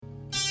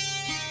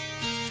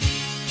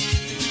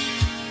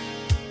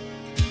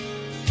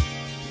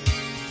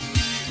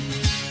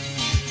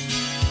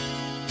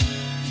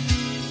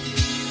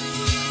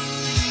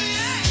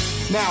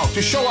Now,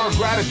 to show our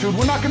gratitude,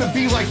 we're not going to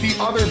be like the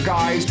other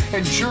guys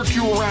and jerk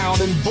you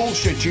around and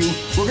bullshit you.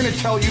 We're going to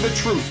tell you the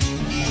truth.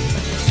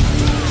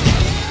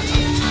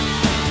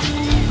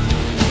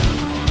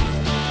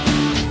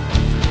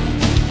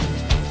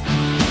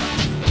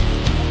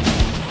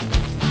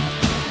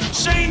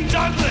 Shane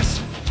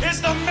Douglas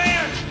is the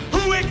man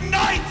who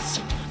ignites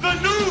the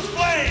new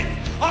flame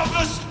of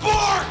the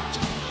sport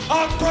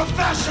of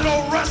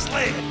professional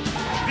wrestling.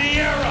 The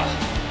era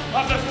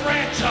of the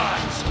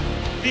franchise.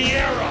 The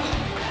era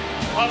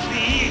of the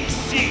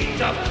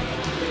ECW.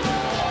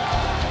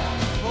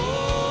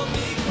 Hold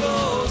me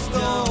close,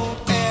 don't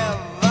ever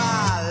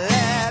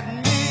let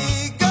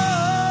me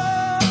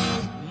go.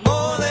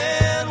 More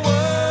than words.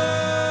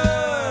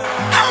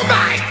 Oh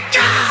my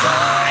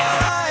God!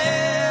 I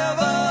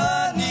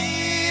ever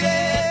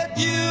needed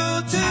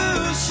you to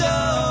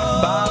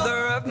show.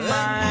 Father of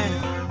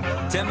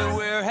mine, tell me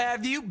where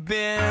have you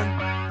been?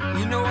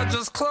 You know I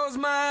just closed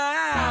my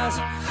eyes,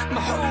 my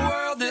whole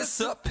world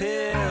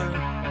disappeared.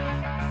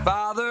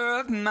 Father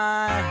of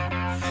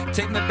mine,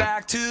 take me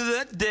back to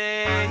the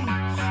day,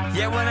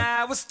 yeah, when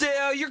I was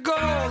still your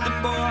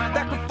golden boy,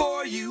 back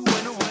before you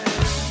went away.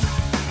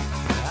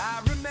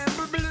 I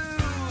remember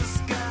blue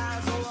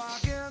skies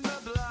walking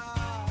the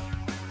block.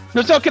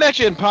 No Cell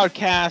Connection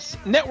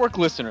Podcast Network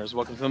listeners,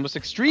 welcome to the most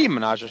extreme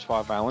menage a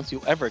trois violence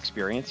you'll ever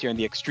experience here in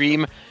the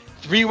Extreme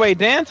Three-Way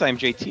Dance. I'm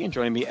JT, and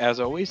joining me as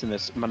always in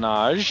this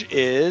menage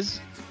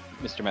is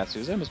Mr. Matt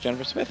Souza, Miss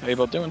Jennifer Smith. How you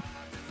both doing?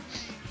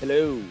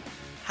 Hello.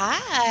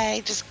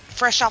 Hi, just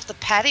fresh off the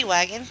paddy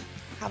wagon.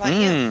 How about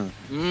you?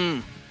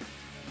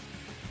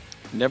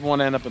 Never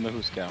want to end up in the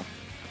Hooskow.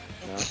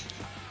 No.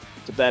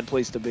 It's a bad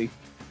place to be.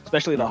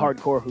 Especially the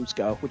hardcore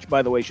Hooskow, which,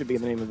 by the way, should be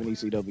the name of an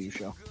ECW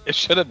show. It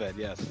should have been,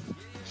 yes.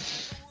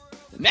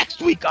 Next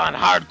week on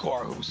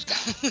Hardcore Hooskow.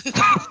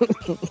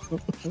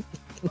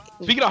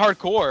 Speaking of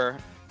hardcore,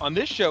 on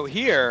this show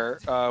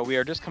here, we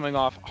are just coming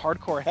off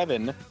Hardcore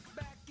Heaven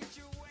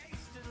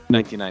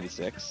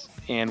 1996,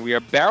 and we are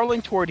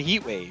barreling toward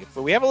Heatwave,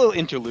 but we have a little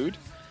interlude.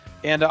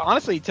 And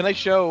honestly, tonight's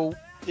show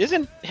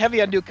isn't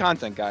heavy on new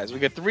content, guys. We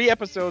got 3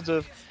 episodes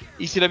of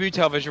ECW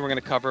television we're going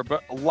to cover,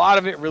 but a lot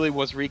of it really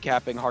was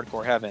recapping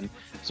Hardcore Heaven.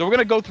 So we're going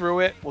to go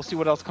through it. We'll see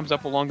what else comes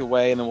up along the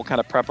way, and then we'll kind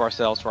of prep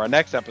ourselves for our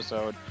next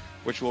episode,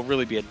 which will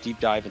really be a deep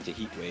dive into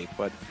Heatwave.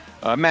 But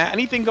Matt,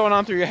 anything going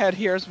on through your head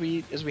here as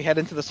we head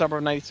into the summer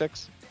of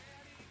 '96?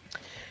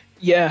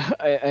 Yeah,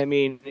 I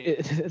mean,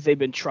 they've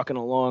been trucking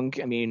along.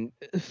 I mean,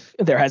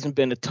 there hasn't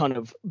been a ton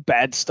of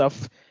bad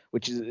stuff,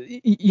 which is,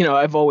 you know,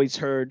 I've always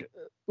heard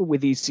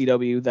with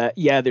ECW that,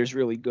 yeah, there's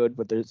really good,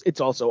 but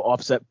it's also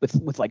offset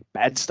with like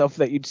bad stuff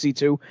that you'd see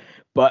too.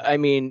 But I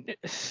mean,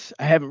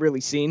 I haven't really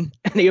seen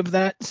any of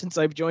that since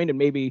I've joined, and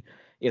maybe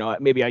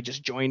I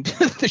just joined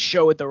the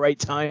show at the right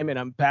time and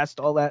I'm past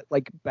all that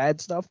like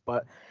bad stuff.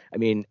 But I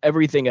mean,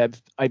 everything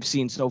I've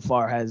seen so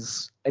far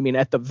has, I mean,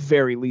 at the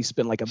very least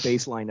been like a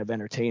baseline of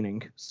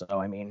entertaining. So,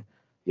 I mean,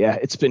 yeah,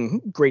 it's been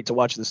great to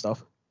watch this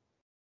stuff.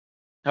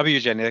 How about you,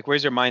 Jenny? Like,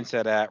 where's your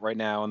mindset at right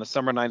now in the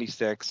summer of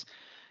 '96?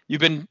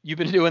 You've been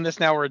doing this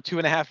now. We're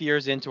 2.5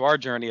 years into our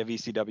journey of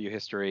ECW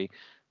history.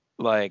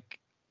 Like,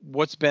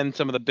 what's been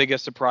some of the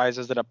biggest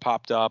surprises that have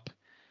popped up?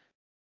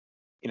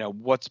 You know,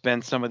 what's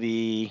been some of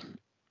the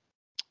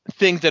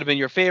things that have been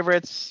your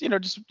favorites? You know,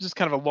 just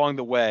kind of along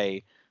the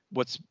way.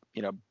 What's,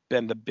 you know,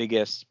 been the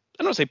biggest,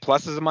 I don't want to say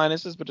pluses and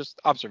minuses, but just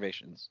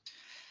observations?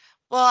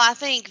 Well, I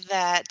think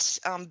that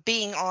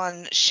being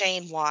on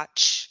Shane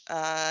Watch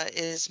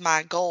is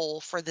my goal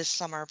for this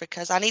summer,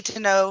 because I need to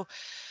know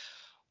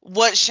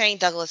what Shane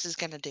Douglas is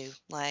going to do.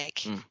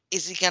 Like,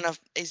 is he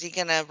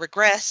gonna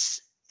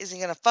regress? Is he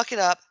gonna fuck it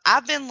up?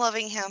 I've been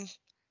loving him,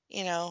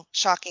 you know,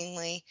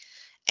 shockingly,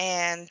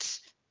 and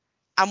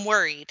I'm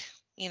worried.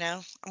 You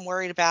know, I'm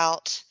worried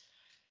about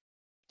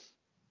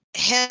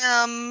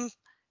him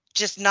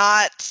just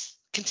not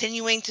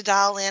continuing to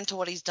dial into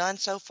what he's done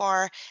so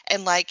far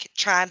and like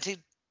trying to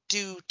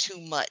do too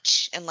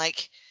much. And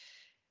like,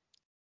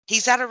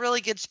 he's at a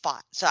really good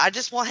spot. So I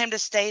just want him to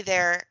stay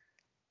there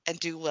and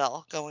do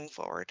well going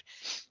forward.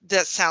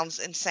 That sounds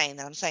insane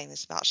that I'm saying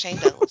this about Shane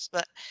Douglas,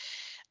 but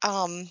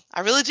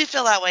I really do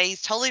feel that way.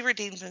 He's totally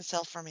redeemed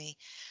himself for me.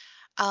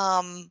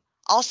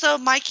 Also,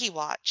 Mikey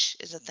Watch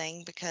is a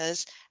thing,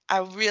 because I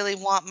really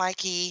want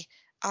Mikey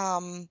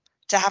to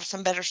have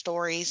some better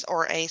stories,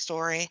 or a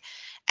story.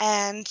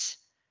 And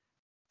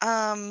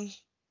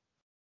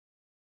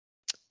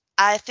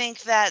I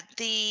think that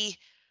the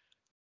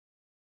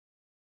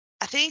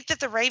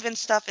Raven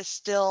stuff is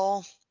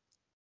still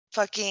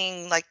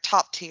fucking like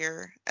top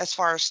tier as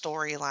far as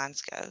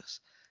storylines goes.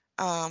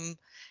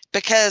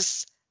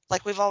 Because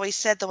like we've always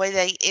said, the way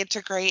they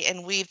integrate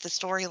and weave the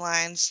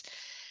storylines,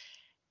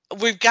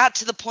 we've got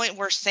to the point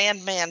where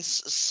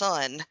Sandman's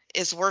son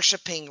is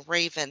worshiping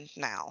Raven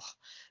now.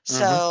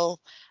 So,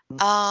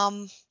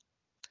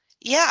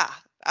 yeah,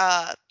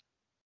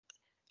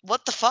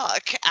 what the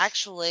fuck,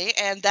 actually.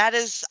 And that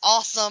is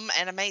awesome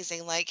and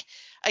amazing. Like,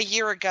 a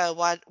year ago,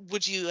 why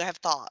would you have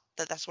thought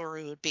that that's where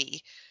we would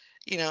be?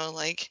 You know,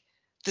 like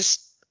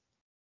this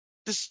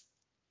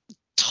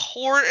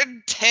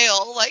torn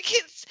tail. Like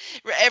it's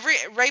every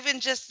Raven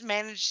just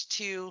managed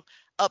to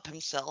up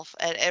himself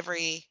at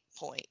every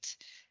point,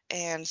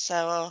 and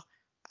so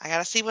I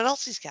gotta see what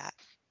else he's got.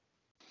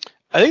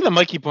 I think the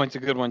Mikey point's a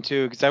good one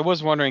too, because I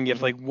was wondering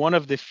if like one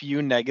of the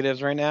few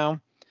negatives right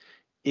now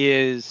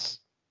is,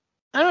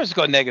 I don't know if it's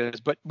called negatives,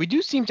 but we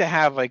do seem to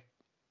have like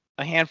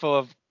a handful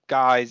of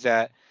guys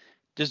that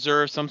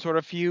deserve some sort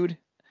of feud,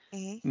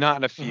 not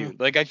in a feud.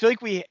 Like I feel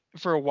like we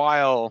for a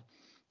while,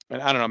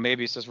 and I don't know,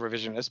 maybe it's just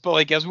revisionist, but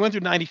like as we went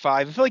through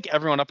 '95, I feel like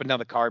everyone up and down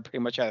the card pretty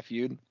much had a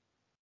feud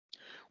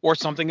or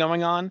something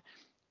going on.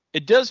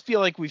 It does feel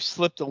like we've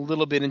slipped a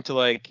little bit into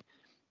like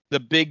the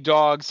big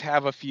dogs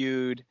have a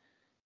feud.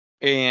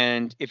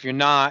 And if you're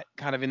not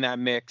kind of in that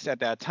mix at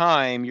that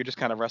time, you're just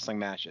kind of wrestling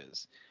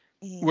matches.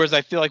 Whereas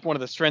I feel like one of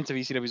the strengths of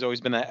ECW has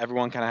always been that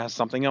everyone kind of has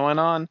something going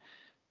on.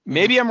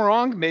 Maybe I'm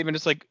wrong. Maybe I'm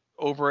just like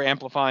over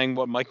amplifying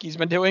what Mikey's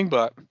been doing,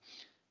 but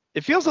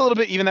it feels a little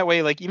bit even that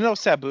way. Like even though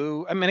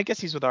Sabu, I mean, I guess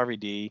he's with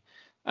RVD.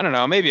 I don't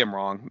know. Maybe I'm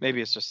wrong.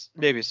 Maybe it's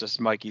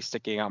just Mikey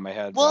sticking out my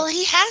head. Well, but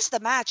he has the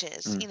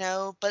matches, you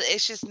know, but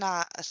it's just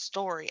not a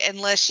story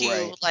unless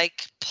you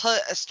like put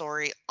a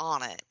story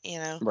on it, you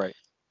know. Right.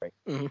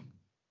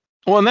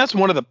 Well, and that's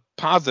one of the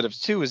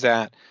positives too, is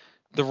that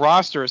the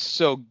roster is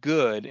so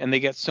good and they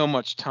get so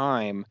much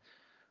time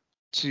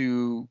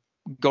to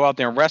go out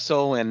there and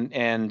wrestle, and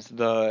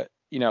the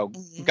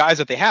guys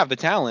that they have, the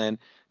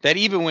talent, that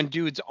even when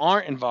dudes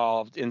aren't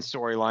involved in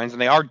storylines and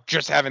they are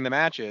just having the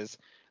matches,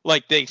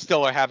 like they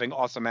still are having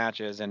awesome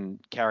matches and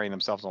carrying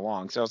themselves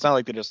along. So it's not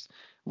like they're just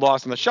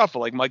lost in the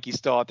shuffle. Like Mikey's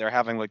still out there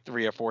having like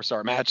 3 or 4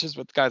 star matches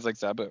with guys like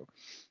Sabu.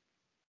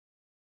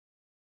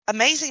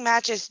 Amazing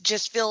matches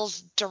just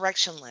feels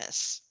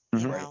directionless,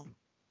 you know,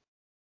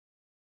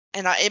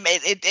 and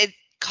it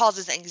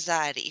causes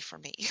anxiety for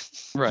me.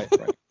 Right.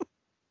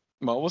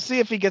 Well, we'll see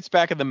if he gets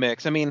back in the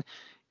mix. I mean,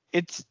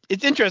 it's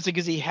interesting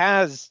because he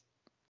has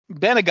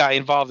been a guy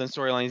involved in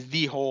storylines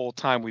the whole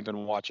time we've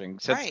been watching,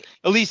 since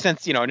at least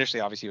since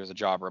initially obviously he was a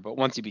jobber, but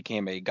once he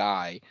became a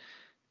guy,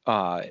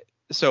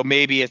 so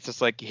maybe it's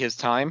just like his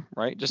time,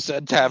 right? Just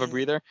to have a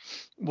breather.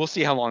 We'll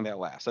see how long that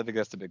lasts. I think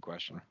that's the big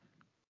question.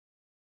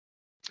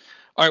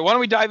 All right, why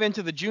don't we dive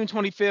into the June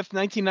 25th,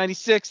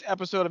 1996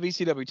 episode of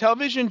ECW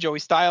Television. Joey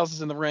Styles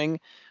is in the ring.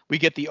 We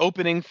get the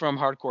opening from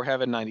Hardcore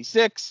Heaven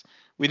 96.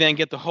 We then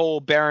get the whole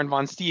Baron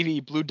Von Stevie,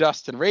 Blue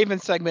Dust, and Raven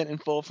segment in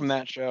full from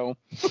that show,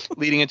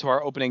 leading into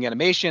our opening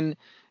animation.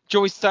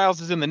 Joey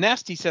Styles is in the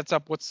nest. He sets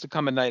up what's to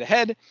come a night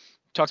ahead.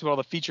 Talks about all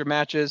the feature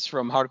matches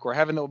from Hardcore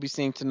Heaven that we'll be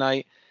seeing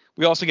tonight.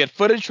 We also get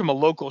footage from a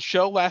local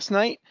show last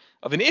night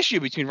of an issue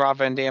between Rob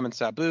Van Dam and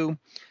Sabu.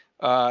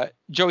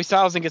 Joey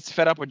Styles then gets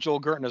fed up with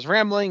Joel Gertner's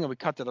rambling, and we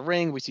cut to the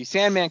ring. We see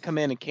Sandman come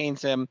in and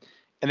canes him,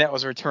 and that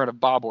was a return of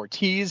Bob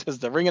Ortiz as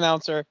the ring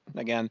announcer.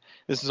 Again,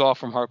 this is all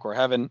from Hardcore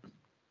Heaven.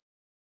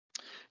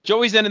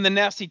 Joey's then in the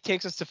nest. He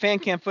takes us to fan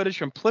cam footage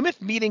from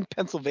Plymouth Meeting,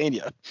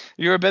 Pennsylvania.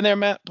 You ever been there,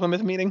 Matt?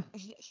 Plymouth Meeting?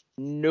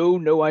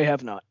 No, I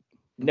have not.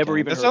 Never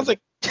even. That sounds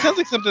like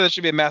something that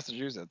should be in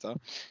Massachusetts, huh?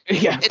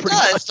 Yeah, it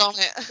does, don't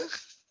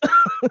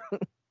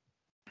it?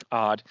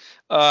 Odd.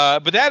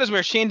 But that is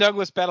where Shane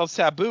Douglas battled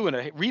Sabu in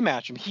a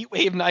rematch from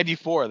Heatwave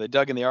 94. They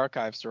dug in the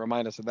archives to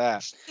remind us of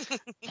that.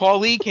 Paul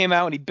Lee came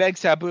out and he begged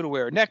Sabu to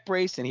wear a neck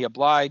brace, and he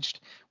obliged.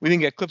 We then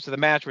get clips of the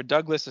match where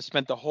Douglas has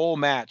spent the whole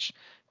match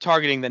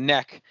targeting the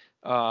neck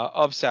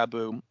of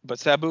Sabu, but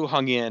Sabu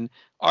hung in.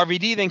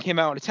 RVD then came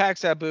out and attacked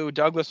Sabu.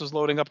 Douglas was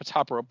loading up a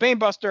top rope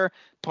Banebuster.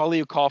 Paul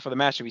Lee called for the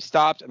match to be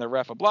stopped, and the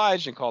ref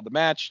obliged and called the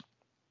match.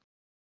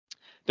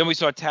 Then we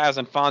saw Taz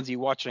and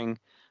Fonzie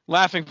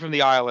laughing from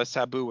the aisle as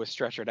Sabu was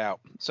stretchered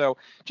out. So,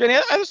 Jenny,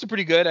 I this is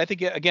pretty good. I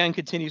think it, again,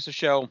 continues to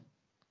show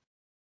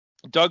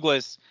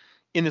Douglas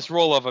in this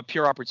role of a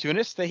pure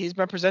opportunist that he's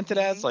been presented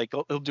as. Like,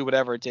 he'll do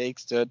whatever it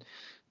takes to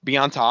be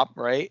on top,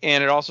 right?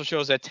 And it also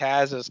shows that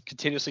Taz is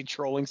continuously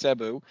trolling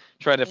Sabu,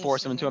 trying to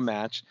force him into a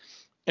match.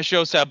 It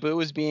shows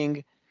Sabu as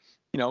being,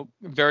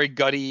 very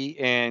gutty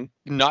and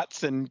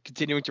nuts and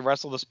continuing to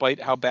wrestle despite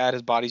how bad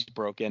his body's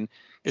broken.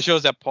 It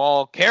shows that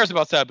Paul cares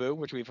about Sabu,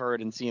 which we've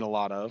heard and seen a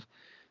lot of.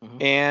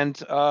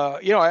 And,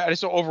 I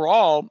just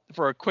overall,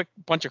 for a quick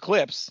bunch of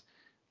clips,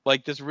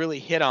 like this really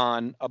hit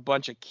on a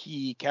bunch of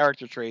key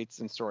character traits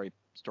and story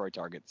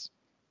targets.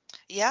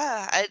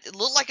 Yeah, it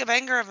looked like a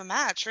banger of a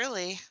match,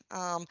 really.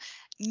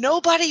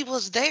 Nobody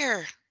was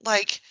there.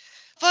 Like,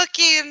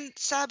 fucking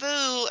Sabu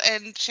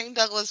and Shane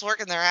Douglas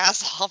working their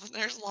ass off, and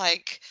there's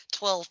like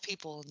 12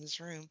 people in this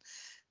room.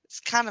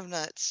 It's kind of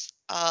nuts.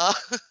 That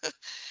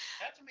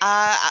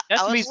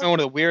to me is one of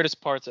the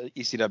weirdest parts of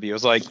ECW. It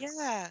was like,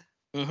 yeah.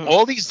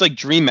 All these like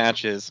dream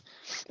matches,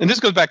 and this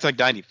goes back to like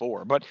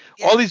 94, but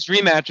all these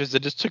dream matches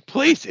that just took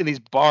place in these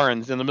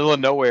barns in the middle of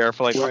nowhere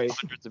for like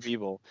hundreds of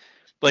people.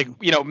 Like,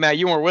 Matt,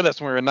 you weren't with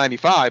us when we were in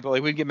 95, but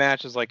like we'd get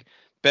matches like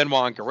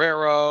Benoit and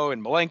Guerrero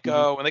and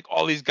Malenko and like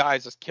all these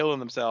guys just killing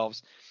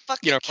themselves.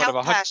 Fucking cow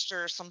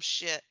pasture or some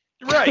shit.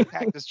 Right.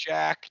 Cactus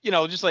Jack,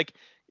 just like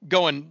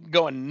going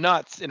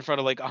nuts in front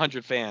of like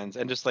 100 fans,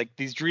 and just like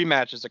these dream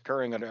matches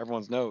occurring under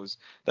everyone's nose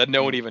that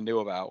no one even knew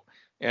about.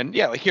 And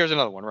yeah, like here's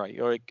another one, right?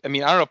 Like, I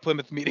mean, I don't know if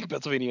Plymouth Meeting,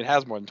 Pennsylvania even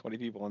has more than 20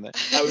 people in there.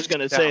 I was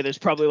gonna say there's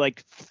probably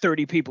like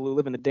 30 people who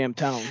live in the damn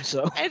town.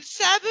 So And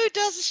Sabu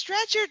does a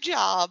stretcher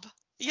job.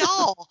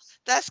 Y'all,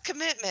 that's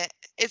commitment.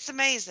 It's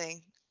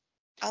amazing.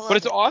 I love But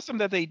it's it. awesome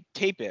that they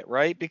tape it,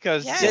 right?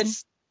 Because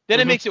Yes. then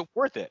it Mhm. makes it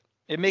worth it.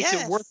 It makes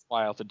Yes. it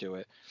worthwhile to do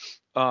it.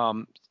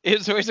 So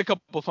here's a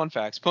couple of fun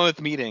facts.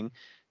 Plymouth Meeting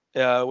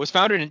was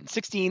founded in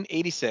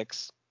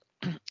 1686.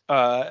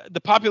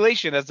 The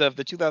population as of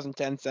the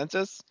 2010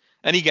 census.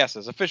 Any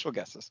guesses? Official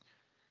guesses?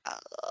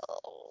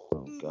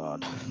 Oh,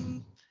 God.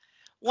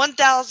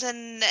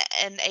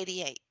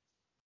 1,088.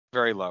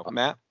 Very low.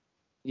 Matt?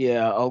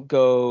 yeah, I'll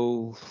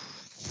go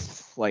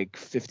like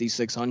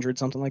 5,600,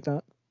 something like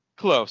that.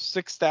 Close.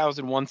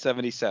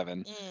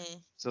 6,177. Mm.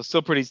 So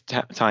still pretty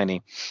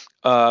tiny.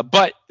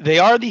 But they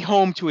are the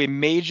home to a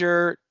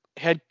major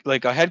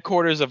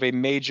headquarters of a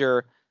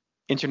major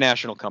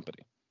international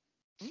company.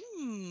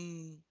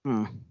 Mm.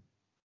 Hmm.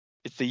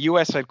 It's the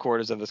U.S.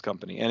 headquarters of this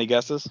company. Any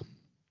guesses?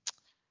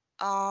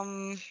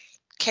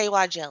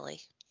 KY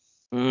Jelly.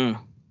 Mm.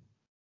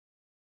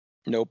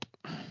 Nope.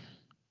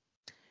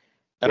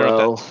 I don't know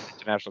Well, if that's an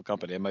international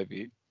company. It might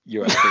be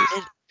U.S. based.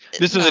 It-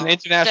 This is an no,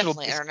 international-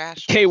 Definitely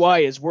international.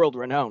 KY is world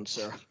renowned,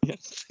 sir.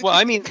 Well,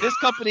 I mean, this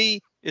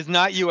company is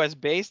not U.S.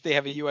 based. They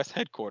have a U.S.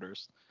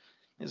 headquarters.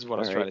 Is what I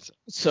was All trying right. to say.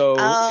 So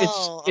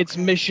Oh, it's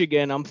okay.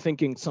 Michigan. I'm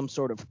thinking some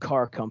sort of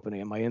car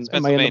company. Am I in the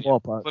Pennsylvania.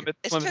 ballpark? Plymouth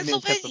It's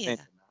Meeting,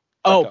 Pennsylvania.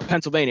 Oh, Back up.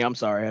 Pennsylvania. I'm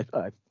sorry.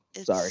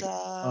 It's, Sorry.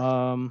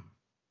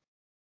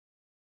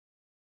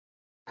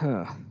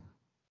 Huh.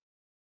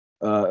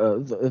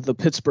 The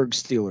Pittsburgh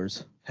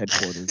Steelers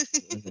headquarters.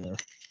 are there.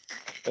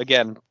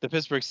 Again, the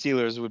Pittsburgh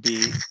Steelers would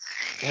be.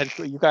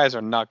 You guys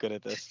are not good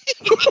at this.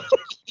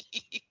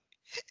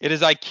 It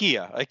is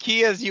IKEA.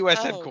 IKEA's U.S.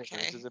 Oh, headquarters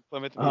okay. is at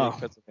Plymouth Meeting, Oh.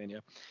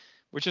 Pennsylvania,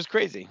 which is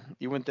crazy.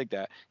 You wouldn't think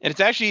that. And it's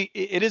actually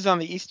it is on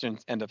the eastern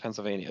end of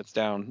Pennsylvania. It's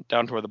down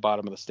toward the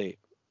bottom of the state.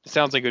 It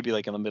sounds like it would be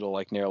like in the middle,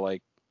 like near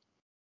like,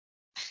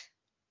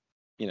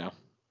 you know.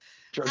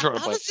 How Jordan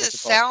does Blake, it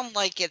what's called? sound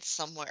like it's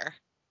somewhere?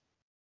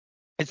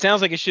 It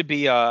sounds like it should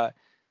be What,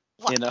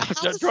 in how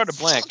does Jordan it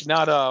Blank,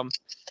 sound? not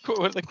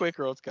what are the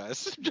Quaker Oats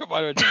guys?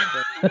 Why do I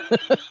Jordan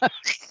Blank?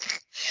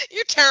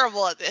 You're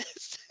terrible at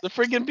this. The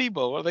friggin'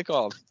 people. What are they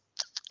called?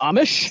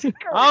 Amish.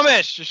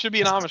 Amish. It should be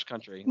an Amish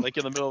country, like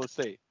in the middle of the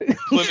state.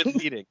 Plymouth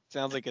Meeting.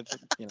 Sounds like it's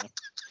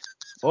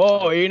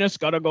Oh, Enos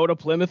gotta go to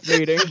Plymouth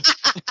Meeting.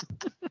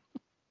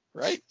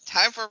 right.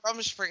 Time for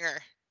Rumspringer.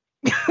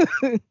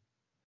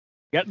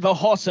 Get the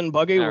horse and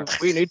buggy. All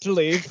right. We need to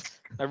leave.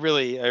 I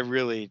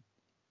really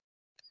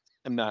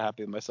am not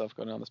happy with myself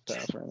going down this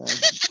path right now.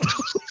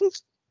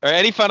 All right,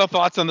 any final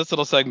thoughts on this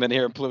little segment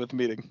here in Plymouth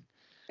Meeting?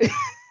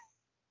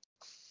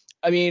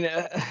 I mean,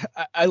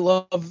 I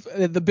love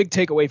the big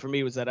takeaway for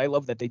me was that I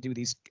love that they do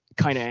these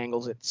kind of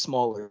angles at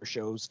smaller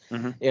shows.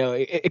 Mhm. You know,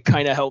 it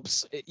kind of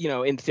helps. You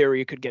know, in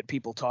theory, it could get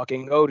people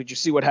talking. Oh, did you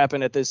see what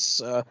happened at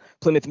this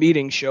Plymouth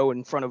Meeting show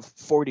in front of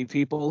 40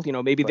 people? You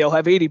know, maybe they'll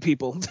have 80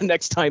 people the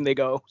next time they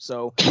go.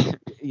 So,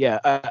 yeah,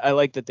 I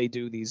like that they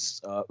do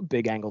these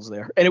big angles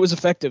there, and it was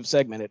effective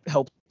segment. It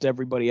helped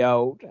everybody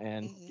out,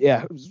 and Mhm.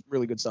 yeah, it was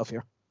really good stuff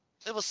here.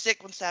 It was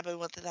sick when Sabu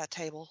went to that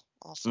table.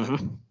 Also,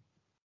 Mhm.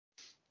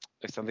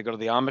 Next time they go to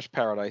the Amish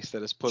paradise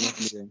that is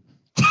Plymouth Meeting.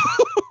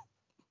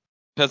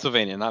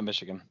 Pennsylvania, not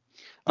Michigan.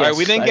 All right,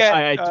 we Yes, didn't get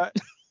I-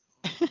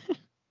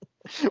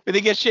 we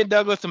didn't get Shane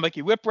Douglas and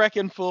Mikey Whipwreck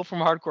in full from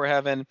Hardcore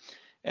Heaven,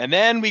 and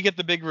then we get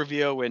the big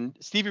reveal when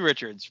Stevie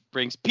Richards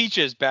brings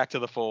Peaches back to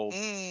the fold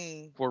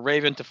for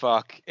Raven to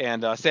fuck,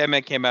 and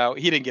Sandman came out.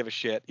 He didn't give a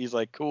shit. He's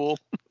like, cool.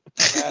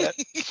 Got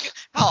it.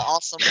 how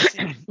awesome is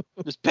he?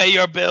 Just pay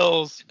your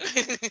bills.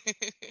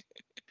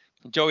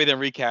 Joey then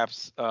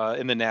recaps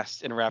in the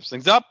nest and wraps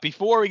things up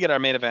before we get our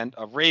main event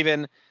of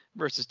Raven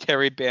versus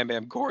Terry Bam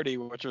Bam Gordy,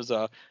 which was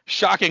a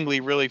shockingly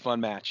really fun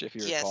match, if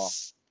you recall.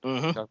 Yes.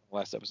 Mhm. From the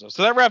last episode.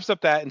 So that wraps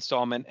up that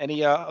installment.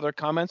 Any other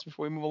comments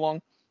before we move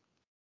along?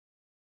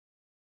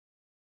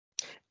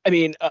 I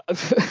mean,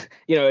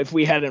 you know, if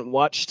we hadn't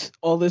watched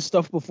all this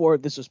stuff before,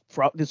 this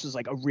was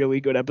like a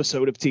really good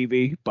episode of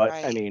TV. But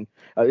I Right. mean,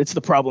 it's the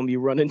problem you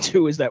run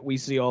into is that we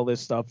see all this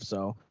stuff.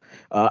 So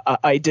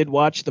I did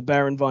watch the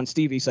Baron Von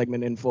Stevie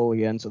segment in full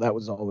again, so that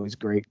was always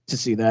great to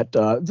see that.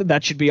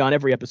 That should be on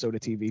every episode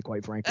of TV,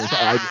 quite frankly.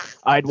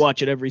 I'd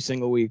watch it every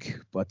single week.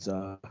 But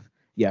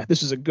yeah,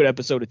 this is a good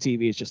episode of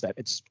TV. It's just that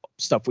it's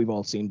stuff we've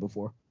all seen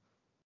before.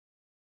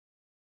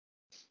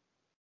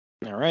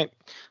 All right.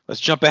 Let's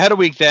jump ahead a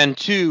week then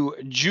to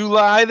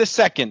July the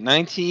 2nd,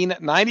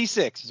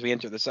 1996, as we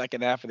enter the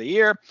second half of the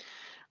year.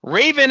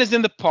 Raven is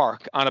in the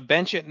park on a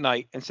bench at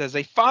night and says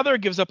a father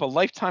gives up a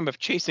lifetime of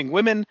chasing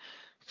women,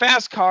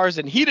 fast cars,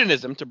 and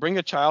hedonism to bring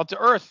a child to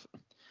Earth.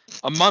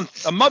 A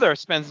mother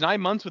spends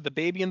 9 months with the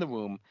baby in the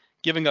womb,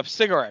 giving up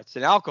cigarettes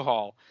and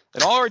alcohol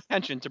and all her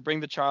attention to bring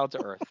the child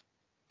to Earth.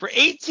 For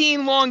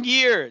 18 long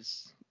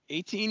years.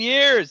 18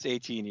 years.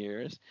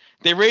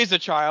 They raise the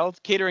child,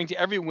 catering to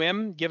every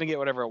whim, giving it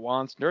whatever it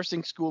wants,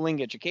 nursing,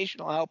 schooling,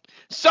 educational help,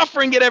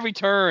 suffering at every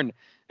turn.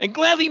 and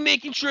gladly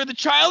making sure the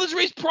child is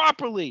raised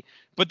properly.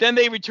 But then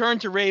they return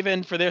to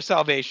Raven for their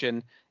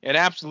salvation and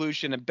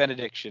absolution and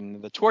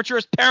benediction. The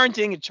torturous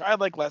parenting and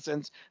childlike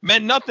lessons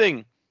meant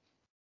nothing.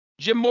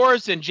 Jim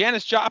Morrison,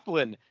 Janis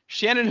Joplin,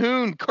 Shannon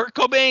Hoon, Kurt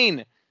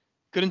Cobain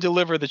couldn't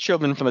deliver the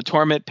children from the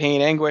torment,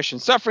 pain, anguish,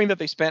 and suffering that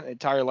they spent an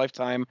entire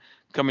lifetime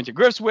coming to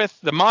grips with.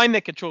 The mind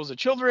that controls the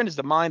children is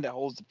the mind that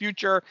holds the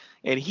future,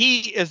 and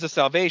he is the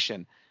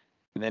salvation.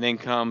 And then in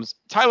comes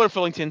Tyler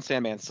Fillington,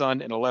 Sandman's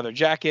son, in a leather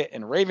jacket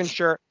and Raven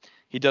shirt.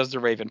 He does the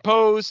Raven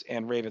pose,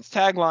 and Raven's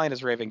tagline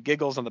is Raven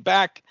giggles on the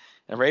back.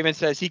 And Raven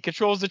says he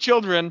controls the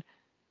children,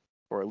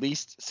 or at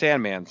least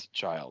Sandman's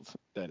child,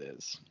 that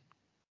is.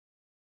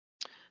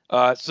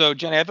 So,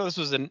 Jenny, I thought this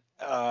was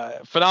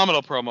a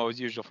phenomenal promo, as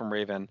usual, from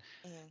Raven.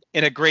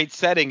 In a great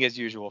setting, as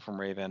usual, from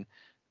Raven.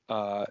 We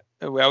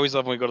always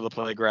love when we go to the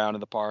playground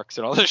and the parks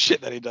and all the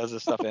shit that he does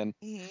this stuff in.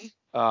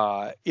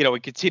 We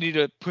continue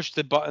to push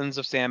the buttons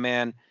of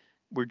Sandman.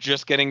 We're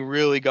just getting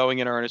really going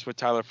in earnest with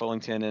Tyler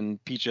Fillington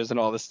and Peaches and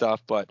all this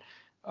stuff. But,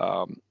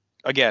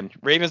 again,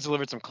 Raven's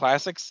delivered some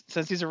classics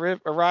since he's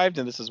arrived,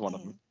 and this is one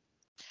of them.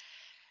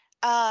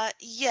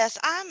 Yes,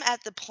 I'm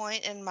at the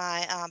point in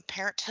my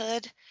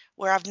parenthood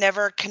where I've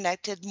never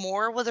connected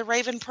more with a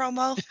Raven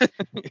promo.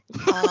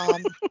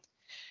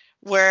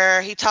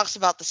 Where he talks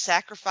about the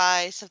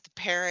sacrifice of the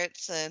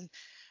parents and,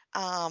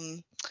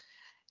 and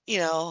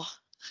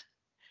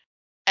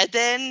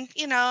then,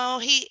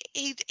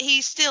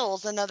 he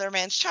steals another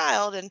man's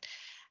child. And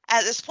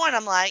at this point,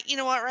 I'm like, you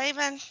know what,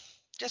 Raven,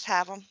 just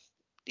have him.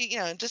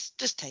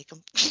 Just take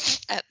him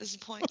at this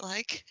point.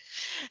 Like,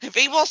 if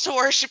he wants to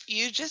worship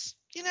you, just,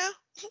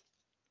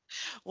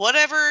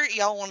 whatever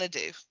y'all want to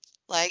do,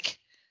 like,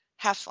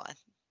 have fun.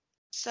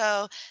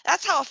 So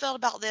that's how I felt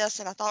about this,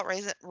 and I thought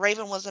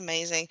Raven was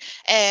amazing,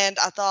 and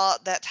I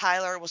thought that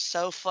Tyler was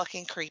so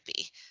fucking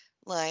creepy.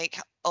 Like,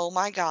 oh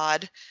my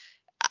god,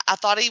 I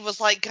thought he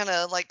was like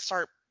gonna like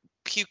start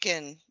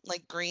puking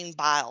like green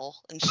bile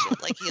and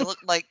shit. Like he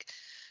looked like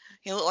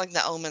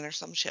the Omen or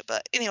some shit.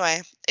 But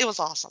anyway, it was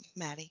awesome,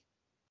 Maddie.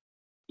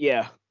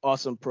 Yeah,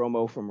 awesome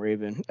promo from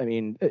Raven. I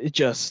mean,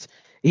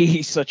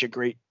 he's such a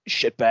great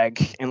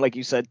shitbag. And like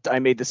you said, I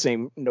made the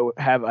same note.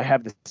 I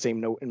have the same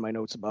note in my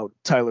notes about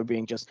Tyler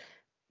being just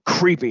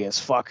creepy as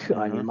fuck.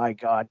 I mean, my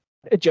God,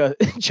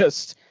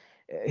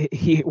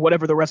 he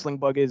whatever the wrestling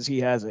bug is,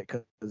 he has it,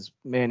 because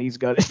man, he's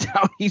got it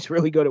down. He's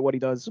really good at what he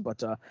does.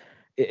 But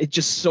it's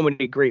just so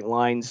many great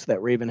lines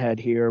that Raven had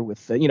here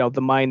with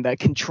the mind that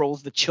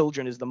controls the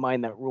children is the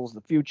mind that rules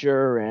the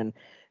future, and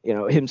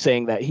him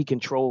saying that he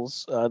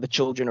controls the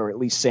children, or at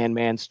least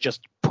Sandman's,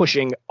 just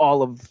pushing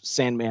all of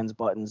Sandman's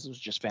buttons. It was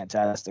just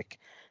fantastic.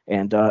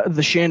 And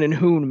the Shannon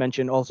Hoon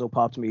mention also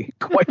popped me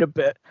quite a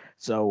bit.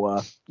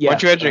 So, yeah. Why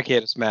don't you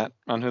educate us, Matt,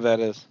 on who that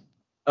is?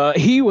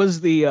 He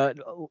was the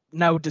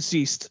now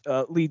deceased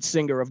lead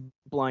singer of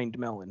Blind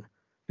Melon,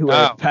 who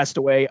passed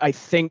away, I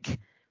think,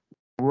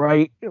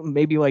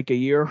 maybe like a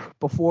year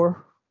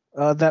before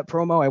that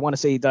promo. I want to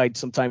say he died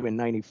sometime in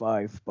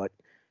 95, but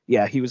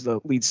yeah, he was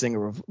the lead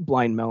singer of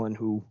Blind Melon,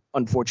 who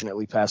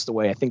unfortunately passed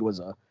away. I think it was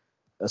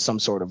some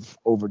sort of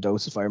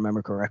overdose, if I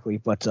remember correctly.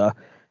 But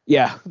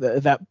yeah,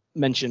 that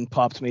mention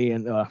popped me,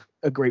 and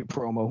a great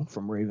promo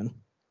from Raven.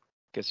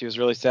 Guess he was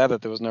really sad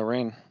that there was no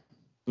rain.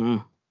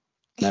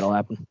 That'll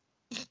happen.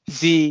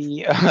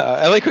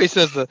 I like what he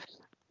says, the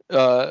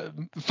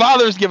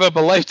fathers give up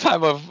a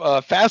lifetime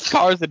of fast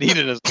cars and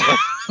hedonism.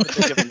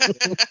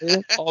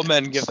 All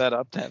men give that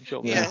up to have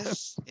children.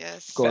 Yes.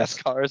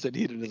 Fast cars and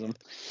hedonism.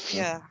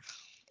 Yeah.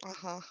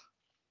 All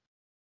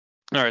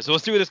right, so we'll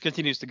see where this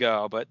continues to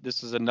go, but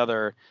this is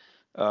another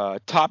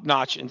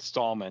top-notch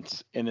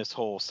installment in this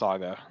whole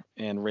saga,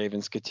 and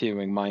Raven's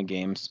continuing mind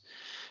games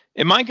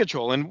and mind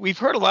control. And we've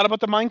heard a lot about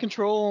the mind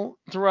control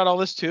throughout all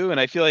this too, and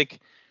I feel like,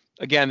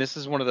 again, this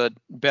is one of the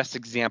best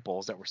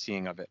examples that we're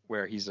seeing of it,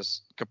 where he's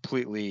just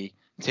completely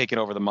taken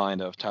over the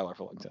mind of Tyler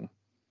Fillington.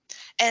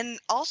 And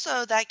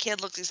also, that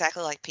kid looks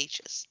exactly like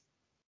Peaches.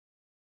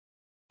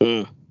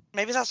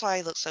 Maybe that's why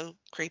he looks so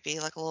creepy,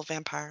 like a little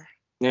vampire.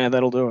 Yeah,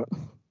 that'll do it.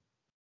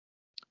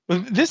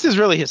 Well, this is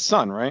really his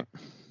son, right?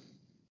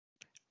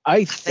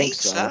 I think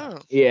so.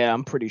 Yeah,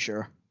 I'm pretty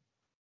sure.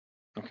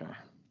 Okay.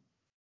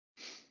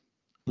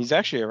 He's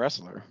actually a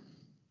wrestler.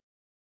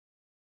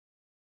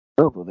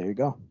 Oh, well, there you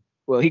go.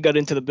 Well, he got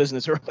into the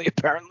business early,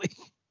 apparently.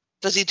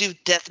 Does he do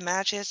death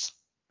matches?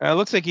 It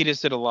looks like he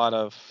just did a lot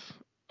of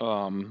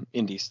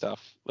indie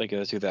stuff, like in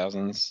the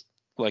 2000s,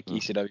 like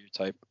ECW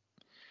type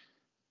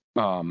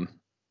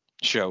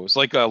shows,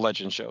 like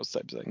legend shows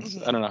type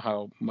things. I don't know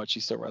how much he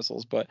still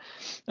wrestles, but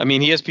I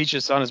mean, he has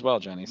Peach's son as well,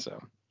 Jenny,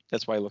 so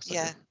that's why he looks like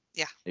him.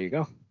 Yeah. There you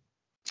go.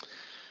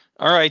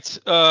 All right,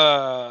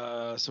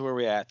 so where are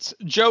we at?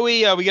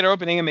 Joey, we get our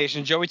opening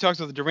animation. Joey talks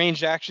about the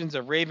deranged actions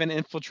of Raven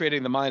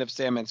infiltrating the mind of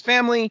Sandman's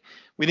family.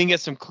 We then get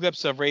some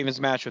clips of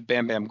Raven's match with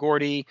Bam Bam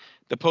Gordy,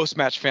 the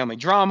post-match family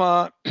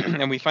drama,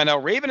 and we find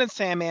out Raven and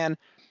Sandman.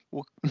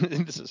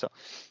 This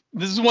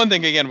is one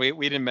thing, again, we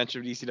didn't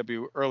mention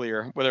ECW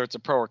earlier, whether it's a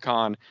pro or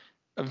con.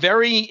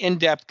 very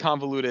in-depth,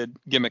 convoluted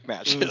gimmick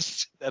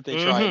matches that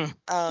they tried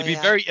Oh, to be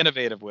yeah. very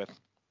innovative with.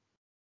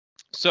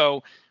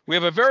 So we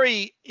have a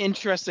very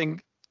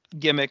interesting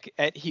gimmick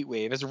at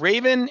Heatwave as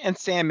Raven and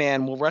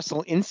Sandman will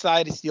wrestle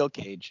inside a steel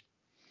cage.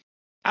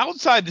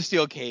 Outside the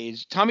steel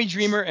cage, Tommy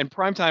Dreamer and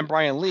Primetime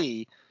Brian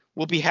Lee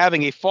will be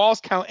having a Falls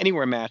Count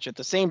Anywhere match at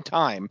the same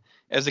time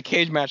as the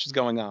cage match is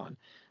going on.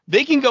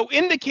 They can go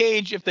in the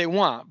cage if they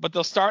want, but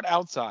they'll start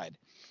outside.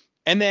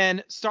 And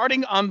then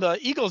starting on the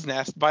Eagle's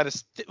Nest by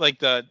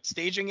the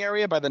staging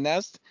area by the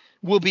nest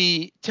will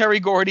be Terry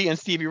Gordy and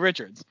Stevie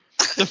Richards.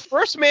 The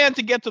first man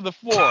to get to the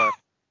floor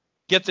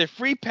gets a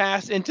free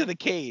pass into the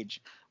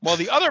cage, while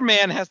the other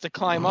man has to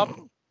climb up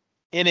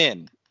and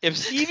in. If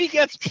Stevie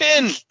gets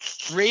pinned,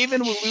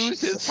 Raven will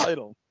lose his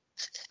title.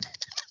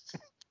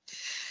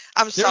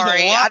 I'm a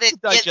sorry, lot I to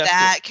didn't get digest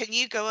that. Can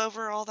you go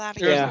over all that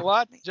There's again? a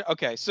lot.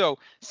 Okay, so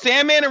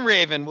Sandman and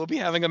Raven will be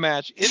having a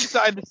match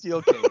inside the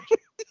steel cage.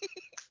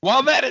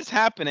 While that is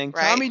happening,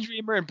 Right. Tommy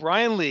Dreamer and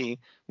Brian Lee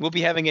will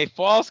be having a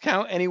Falls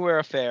Count Anywhere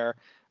affair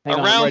Hang on,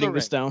 I'm around the writing ring.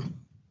 this down.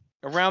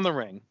 Around the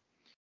ring.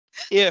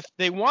 If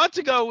they want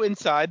to go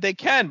inside, they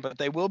can, but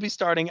they will be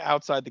starting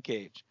outside the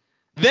cage.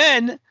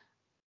 Then,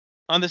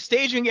 on the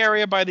staging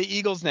area by the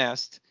Eagle's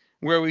Nest,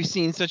 where we've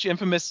seen such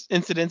infamous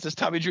incidents as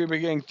Tommy Dreamer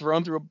getting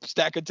thrown through a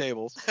stack of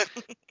tables,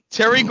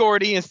 Terry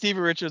Gordy and Stevie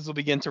Richards will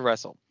begin to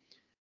wrestle.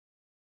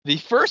 The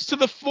first to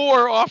the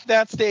floor off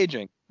that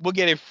staging will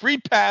get a free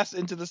pass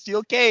into the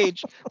steel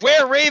cage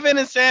where Raven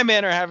and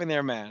Sandman are having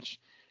their match.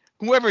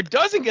 Whoever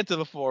doesn't get to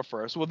the floor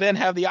first will then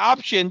have the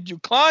option to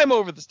climb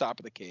over the top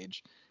of the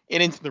cage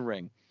and into the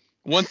ring.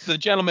 Once the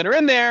gentlemen are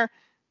in there,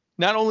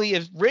 not only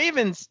if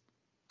Ravens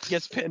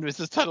gets pinned with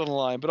his title on the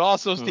line, but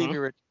also Stevie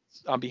Richards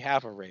on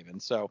behalf of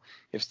Raven. So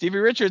if Stevie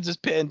Richards is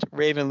pinned,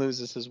 Raven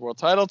loses his world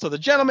title to the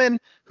gentleman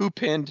who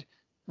pinned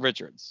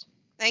Richards.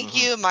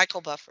 Thank you, Michael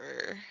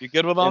Buffer. You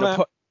good with all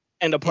that?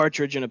 And a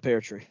partridge in a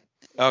pear tree.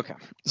 Okay,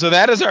 so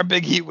that is our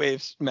big Heat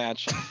Waves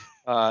match.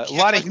 A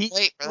lot of heat,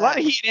 wait for a lot that.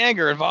 of heat and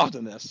anger involved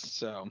in this.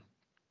 So,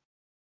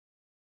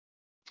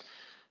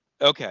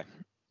 okay,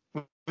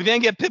 we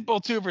then get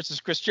Pitbull 2 versus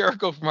Chris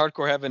Jericho from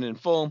Hardcore Heaven in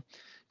full.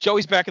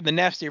 Joey's back in the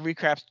nest. He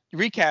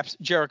recaps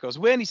Jericho's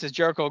win. He says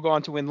Jericho will go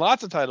on to win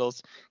lots of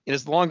titles in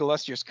his long,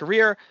 illustrious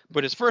career,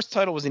 but his first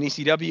title was in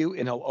ECW,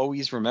 and he'll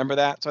always remember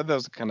that. So I thought that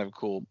was kind of a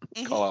cool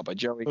call out by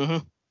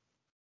Joey.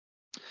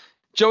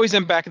 Joey's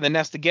then back in the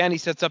nest again. He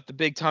sets up the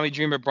big Tommy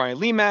Dreamer Brian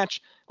Lee match.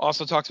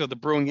 Also talks about the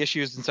brewing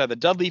issues inside the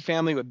Dudley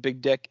family with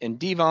Big Dick and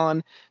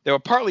Devon. They were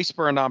partly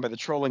spurred on by the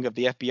trolling of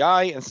the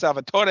FBI and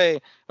Salvatore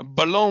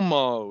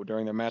Balomo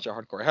during their match at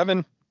Hardcore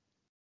Heaven.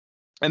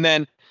 And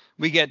then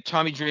we get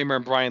Tommy Dreamer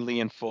and Brian Lee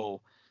in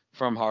full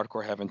from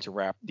Hardcore Heaven to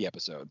wrap the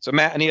episode. So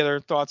Matt, any other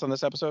thoughts on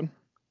this episode?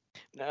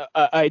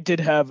 I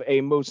did have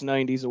a most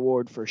 90s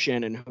award for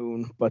Shannon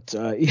Hoon, but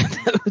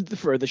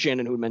for the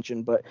Shannon Hoon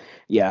mention, but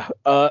yeah,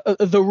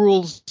 the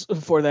rules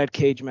for that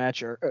cage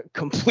match are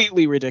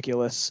completely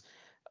ridiculous,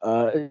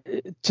 to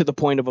the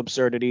point of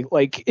absurdity.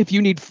 Like, if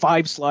you need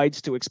 5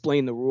 slides to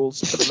explain the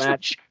rules for the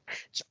match,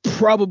 it's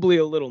probably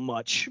a little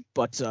much,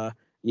 but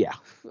yeah.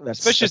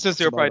 Especially since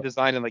they were probably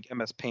designed in like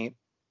MS Paint.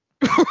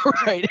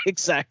 Right,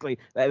 exactly.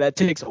 That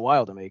takes a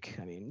while to make.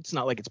 I mean, it's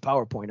not like it's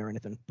PowerPoint or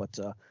anything, but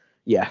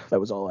yeah, that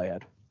was all I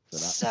had for that.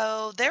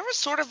 So there was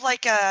sort of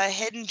like a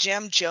hidden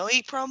gem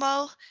Joey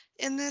promo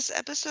in this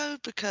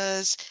episode,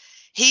 because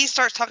he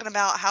starts talking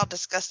about how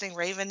disgusting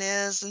Raven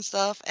is and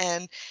stuff,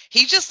 and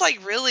he just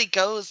like really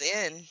goes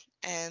in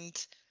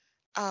and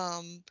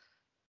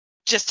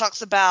just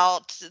talks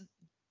about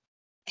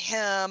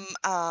him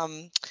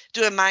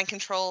doing mind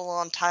control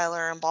on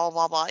Tyler and blah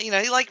blah blah. You know,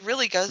 he like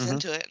really goes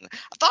into it. And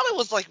I thought it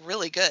was like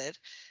really good.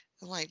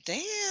 I'm like,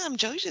 damn,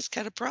 Joey just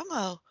cut a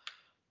promo.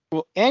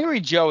 Well, Angry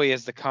Joey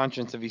is the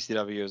conscience of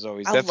ECW as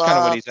always. I That's kind of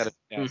love- what he's at his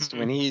best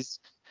when he's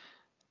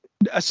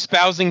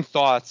espousing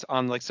thoughts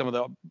on like some of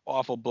the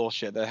awful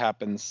bullshit that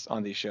happens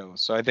on these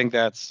shows. So I think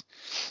it's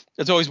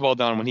always well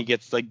done when he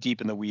gets like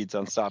deep in the weeds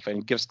on stuff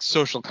and gives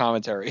social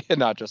commentary and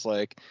not just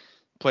like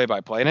play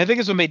by play. And I think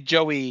it's what made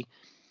Joey,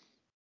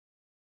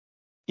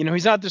 you know,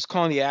 he's not just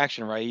calling the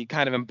action, right? He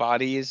kind of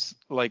embodies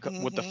like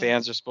what the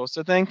fans are supposed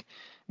to think,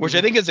 which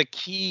I think is a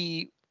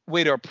key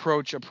way to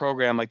approach a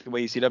program like the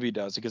way ECW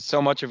does, because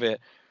so much of it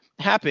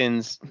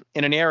happens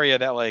in an area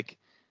that like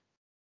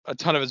a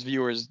ton of his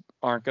viewers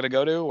aren't going to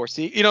go to or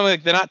see, you know,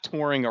 like they're not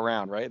touring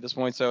around right at this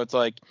point. So it's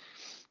like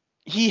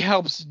he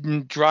helps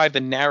drive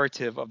the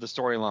narrative of the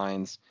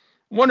storylines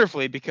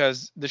wonderfully,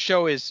 because the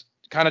show is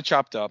kind of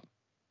chopped up.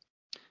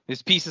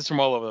 There's pieces from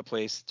all over the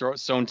place,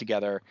 sewn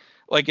together.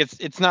 Like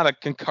it's not a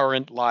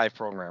concurrent live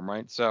program,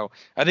 right? So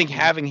I think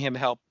having him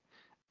help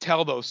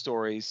tell those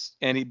stories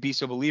and he'd be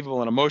so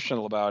believable and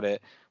emotional about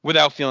it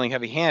without feeling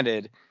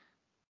heavy-handed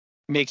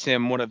makes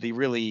him one of the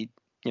really,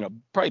 you know,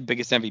 probably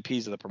biggest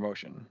MVPs of the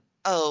promotion.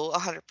 Oh,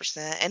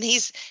 100%. And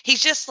he's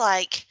just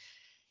like,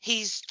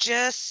 he's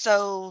just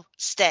so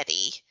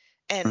steady,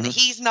 and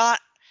he's not,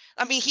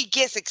 I mean, he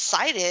gets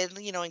excited,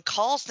 you know, and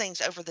calls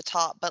things over the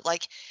top, but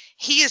like,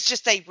 he is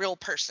just a real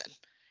person.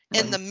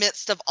 in the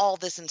midst of all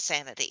this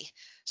insanity.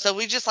 So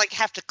we just like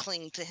have to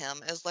cling to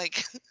him as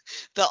like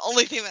the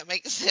only thing that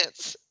makes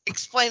sense.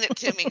 Explain it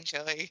to me,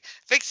 Joey.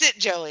 Fix it,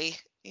 Joey.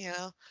 You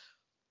know.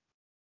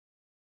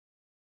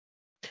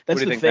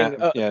 That's do you the think, thing.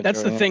 Matt? Yeah, That's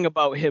Joey, the yeah. thing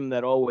about him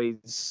that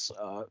always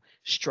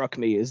struck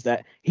me is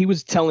that he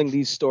was telling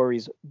these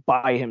stories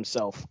by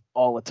himself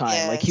all the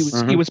time. Like he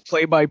Yes. was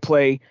play by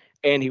play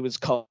and he was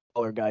color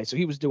guy, so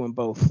he was doing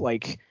both.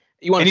 Like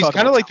you want And to he's talk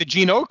kind of about like the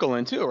Gene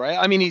Okerlund too, right?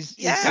 I mean, he's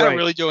Yeah. kind of Right.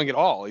 really doing it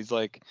all. He's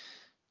like,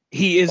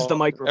 he is the ever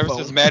microphone.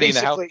 since Maddie in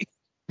the house.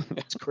 Basically.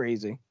 It's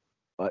crazy.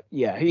 But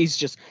yeah,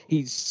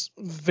 he's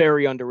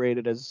very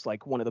underrated as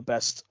like one of the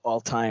best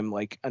all time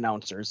like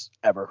announcers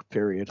ever.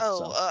 Period.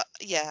 Oh,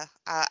 yeah.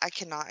 I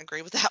cannot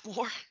agree with that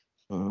more.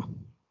 So.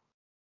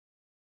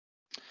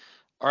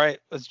 All right,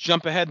 let's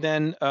jump ahead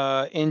then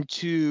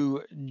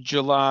into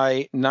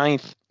July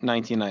 9th,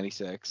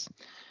 1996.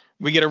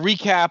 We get a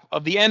recap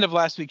of the end of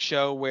last week's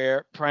show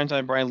where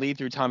Primetime Brian Lee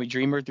threw Tommy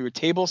Dreamer through a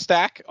table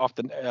stack off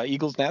the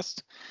Eagles'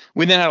 nest.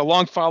 We then had a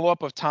long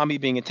follow-up of Tommy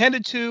being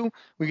attended to.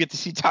 We get to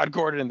see Todd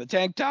Gordon in the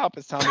tank top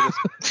as Tommy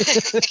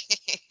gets...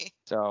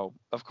 So,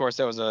 of course,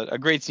 that was a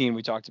great scene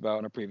we talked about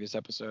in a previous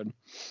episode.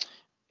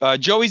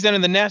 Joey's then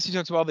in the nest. He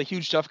talks about all the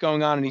huge stuff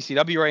going on in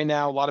ECW right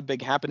now. A lot of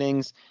big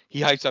happenings. He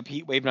hypes up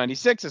Heat Wave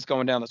 96. It's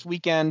going down this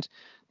weekend.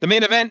 The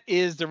main event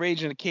is the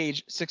Rage in a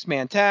Cage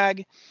 6-man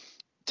tag.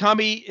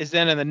 Tommy is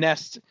then in the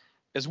nest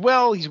as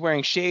well. He's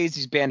wearing shades.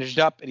 He's bandaged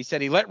up. And he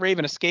said he let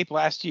Raven escape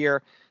last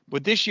year.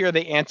 But this year,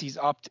 the ante's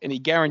upped. And he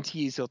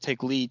guarantees he'll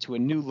take Lee to a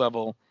new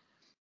level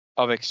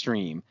of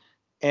extreme.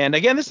 And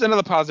again, this is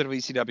another positive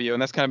ECW.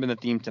 And that's kind of been the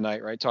theme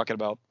tonight, right? Talking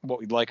about what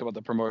we like about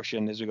the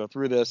promotion as we go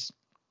through this.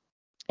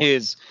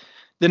 Is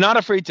they're not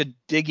afraid to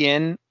dig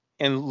in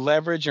and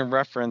leverage and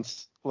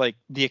reference like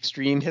the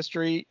extreme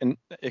history and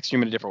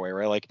extreme in a different way,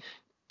 right? Like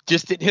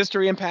distant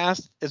history and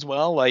past as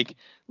well. Like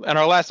in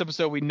our last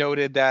episode, we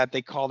noted that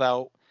they called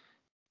out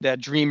that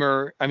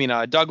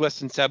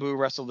Douglas and Sabu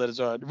wrestled as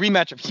a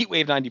rematch of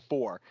Heatwave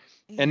 94.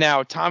 And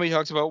now Tommy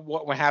talks about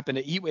what happened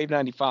at Heatwave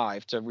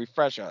 95 to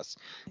refresh us.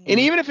 And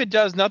even if it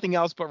does nothing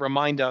else but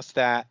remind us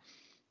that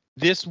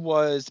this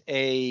was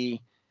a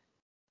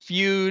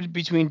feud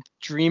between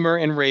Dreamer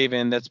and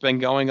Raven that's been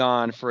going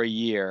on for a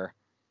year,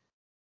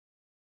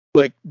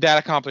 like that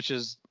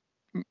accomplishes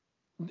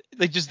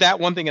like just that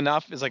one thing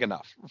enough is like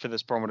enough for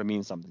this promo to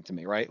mean something to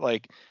me, right?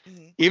 Like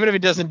even if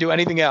it doesn't do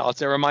anything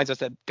else, it reminds us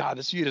that God,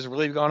 this feud has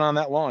really gone on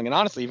that long, and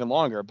honestly even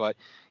longer.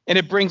 And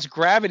it brings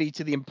gravity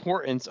to the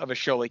importance of a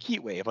show like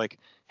Heatwave. Like,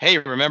 hey,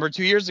 remember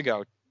 2 years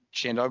ago,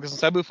 Shane Douglas and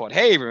Sabu fought.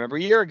 Hey, remember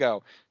a year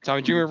ago,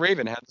 Tommy Dreamer and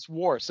Raven had this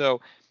war.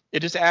 So it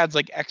just adds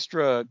like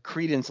extra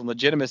credence and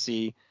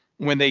legitimacy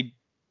when they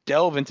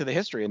delve into the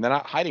history and they're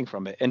not hiding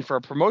from it. And for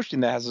a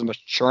promotion that has as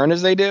much churn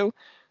as they do,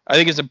 I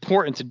think it's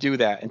important to do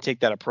that and take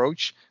that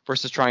approach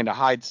versus trying to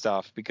hide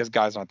stuff because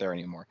guys aren't there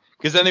anymore.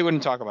 Because then they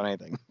wouldn't talk about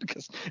anything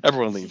because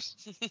everyone leaves.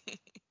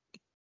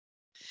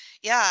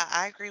 Yeah,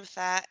 I agree with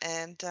that.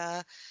 And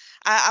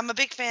I'm a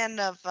big fan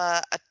of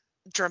a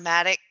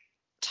dramatic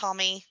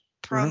Tommy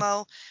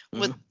promo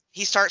with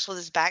he starts with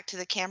his back to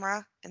the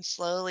camera and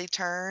slowly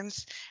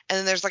turns, and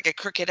then there's like a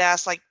crooked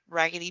ass like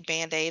raggedy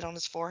band-aid on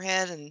his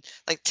forehead and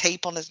like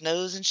tape on his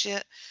nose and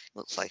shit.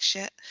 Looks like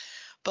shit.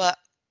 But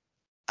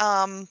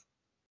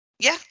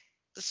yeah,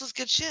 this was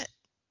good shit.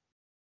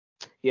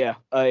 Yeah,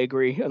 I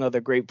agree.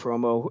 Another great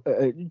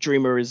promo.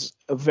 Dreamer is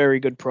a very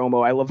good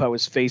promo. I love how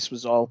his face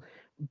was all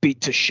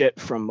beat to shit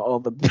from all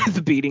the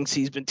the beatings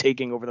he's been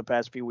taking over the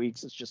past few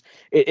weeks. It's just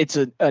it's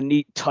a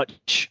neat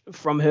touch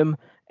from him.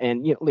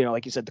 And you know,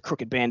 like you said, the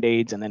crooked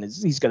band-aids, and then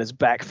he's got his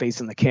back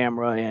facing the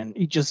camera, and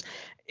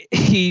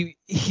he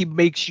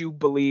makes you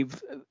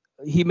believe.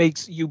 He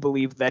makes you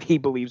believe that he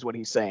believes what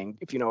he's saying.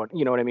 If you know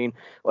what I mean.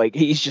 Like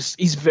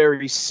he's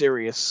very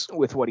serious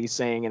with what he's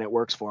saying, and it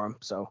works for him.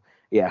 So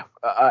yeah,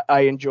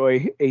 I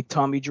enjoy a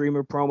Tommy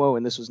Dreamer promo,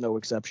 and this was no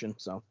exception.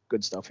 So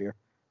good stuff here.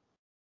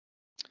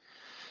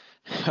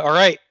 All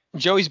right.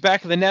 Joey's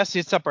back in the nest. He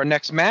hits up our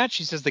next match.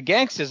 He says the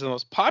Gangsters are the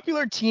most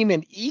popular team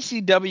in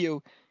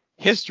ECW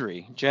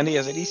history. Jenny,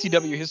 as an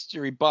ECW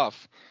history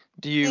buff,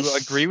 do you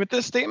agree with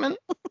this statement?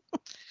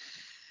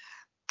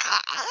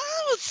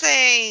 I would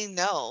say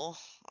no.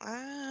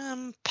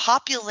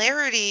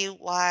 Popularity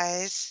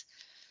wise,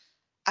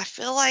 I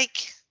feel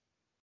like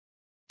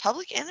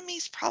Public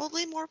Enemy's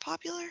probably more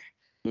popular.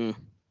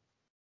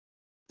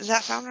 Does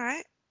that sound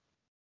right?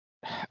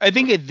 I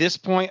think at this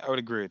point, I would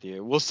agree with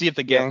you. We'll see if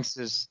the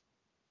Gangsters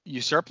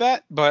usurp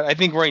that, but I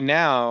think right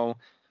now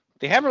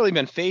they haven't really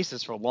been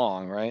faces for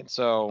long, right?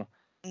 So,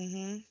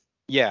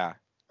 yeah,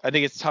 I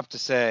think it's tough to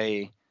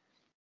say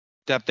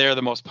that they're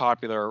the most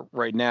popular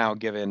right now,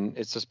 given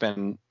it's just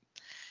been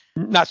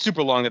not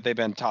super long that they've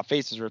been top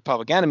faces. Where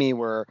Public Enemy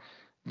were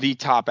the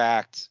top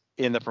act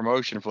in the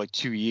promotion for like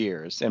 2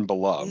 years and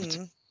beloved,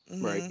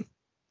 right?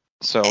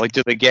 So, like,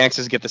 did the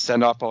Gangsters get the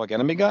send off Public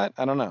Enemy got?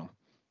 I don't know.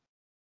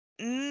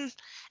 And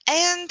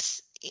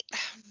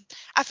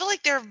I feel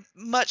like they're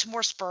much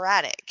more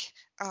sporadic.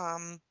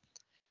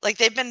 Like,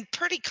 they've been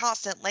pretty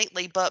constant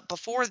lately, but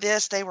before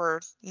this, they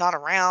were not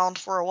around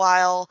for a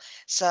while.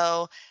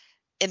 So,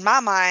 in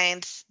my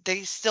mind,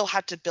 they still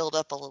have to build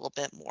up a little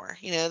bit more.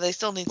 You know, they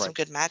still need some Right.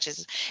 good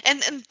matches.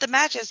 And the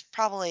matches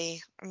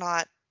probably are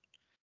not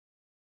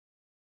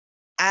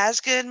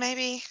as good,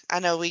 maybe. I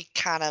know we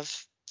kind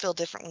of feel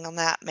differently on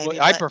that, maybe.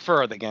 Well, I but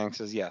prefer the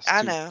Gangsters, yes,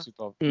 I to,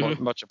 know.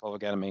 much of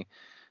Public Enemy.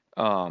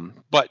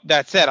 But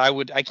that said,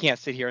 I can't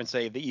sit here and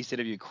say the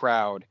ECW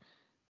crowd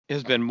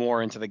has been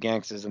more into the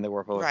Gangsters than they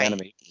were Public Right.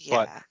 Enemy.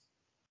 But Yeah.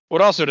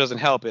 what also doesn't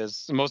help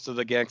is most of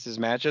the Gangsters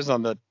matches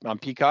on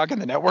Peacock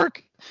and the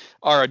network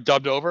are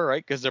dubbed over,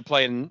 right? Because they're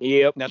playing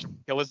Yep. Natural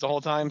Killers the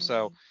whole time,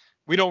 so Mhm.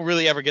 we don't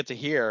really ever get to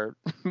hear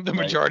the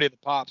majority of the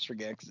pops for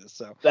Gangsters.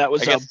 So That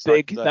was I a guess it's hard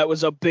big. to say. That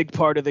was a big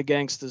part of the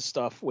gangsta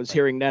stuff. Was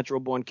hearing Natural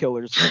Born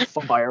Killers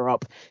fire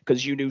up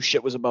because you knew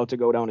shit was about to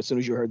go down as soon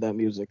as you heard that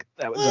music.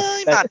 That was Well,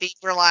 you might be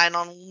relying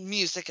on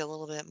music a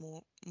little bit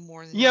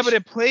more than Yeah, you but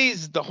should. it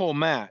plays the whole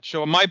match.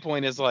 So my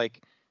point is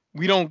like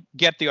we don't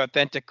get the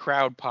authentic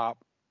crowd pop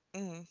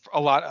Mhm. for a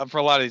lot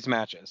of these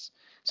matches.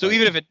 So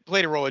even if it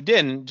played a role, it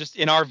didn't. Just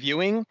in our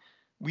viewing,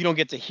 we don't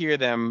get to hear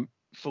them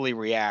fully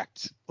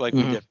react like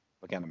we did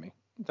with Enemy.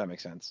 If that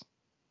makes sense.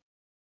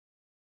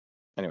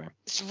 Anyway,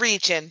 It's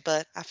reaching,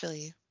 but I feel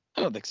you.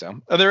 I don't think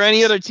so. Are there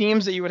any other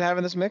teams that you would have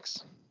in this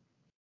mix?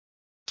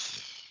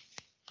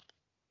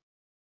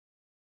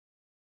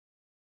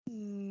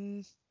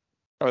 Mm,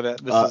 Or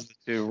that this is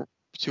the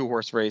two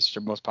horse race,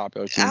 your most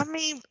popular team? I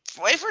mean,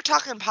 if we're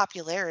talking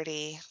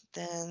popularity,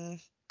 then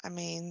I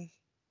mean,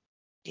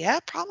 yeah,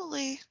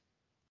 probably.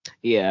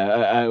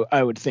 Yeah,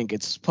 I would think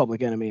it's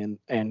Public Enemy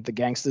and the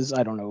Gangsters.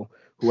 I don't know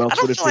who else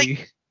don't would it feel like-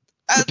 be.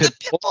 The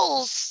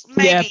Pitbulls,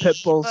 maybe. Yeah,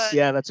 Pitbulls. But,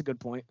 Yeah, that's a good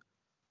point.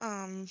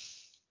 and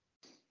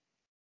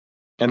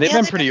And they've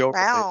been pretty over.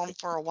 around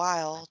for a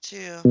while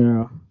too.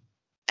 Yeah.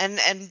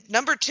 And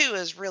number 2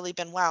 has really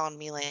been wowing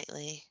me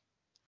lately.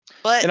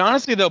 But And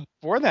honestly, though,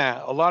 before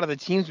that, a lot of the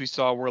teams we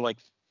saw were like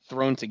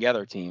thrown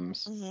together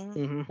teams,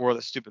 mhm. or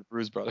the stupid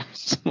Bruise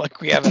Brothers.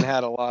 Like we haven't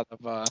had a lot of.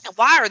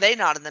 Why are they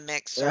not in the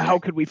mix? How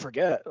could we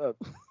forget?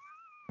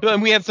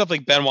 And we had stuff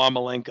like Benoit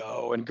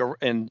Malenko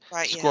and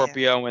Right, yeah,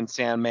 Scorpio and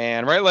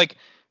Sandman, right? Like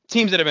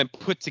teams that have been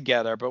put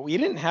together, but we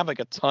didn't have like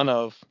a ton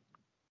of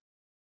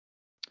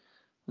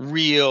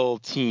real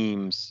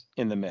teams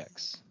in the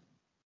mix.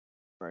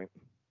 Right.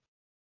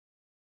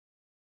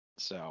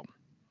 So,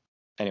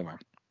 anyway.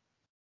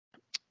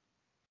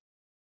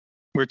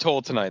 We're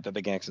told tonight that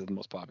the Gangsters are the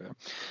most popular.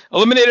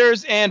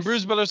 Eliminators and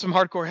Bruise Brothers from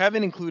Hardcore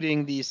Heaven,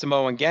 including the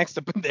Samoan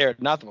Gangsta, but they're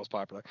not the most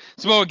popular.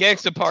 Samoan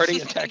Gangsta Party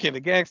attacking the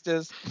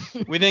Gangsters.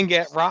 We then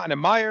get Rotten and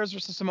Myers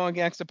versus Samoan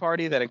Gangsta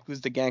Party. That includes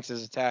the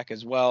Gangsters attack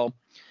as well.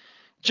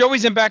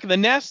 Joey's in back of the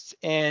nest,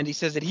 and he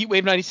says that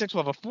Heatwave 96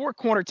 will have a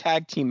 4-corner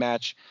tag team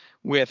match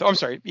with,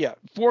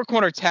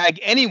 4-corner tag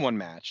anyone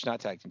match, not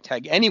tag team,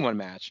 tag anyone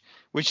match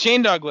with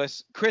Shane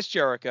Douglas, Chris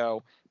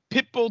Jericho,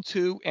 Pitbull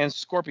 2, and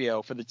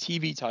Scorpio for the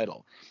TV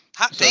title.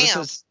 Hot So damn. this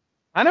is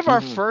kind of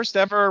our first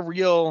ever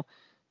real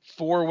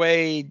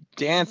 4-way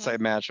dance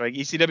type match. Like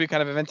ECW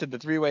kind of invented the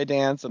 3-way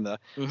dance and the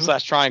 /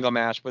 triangle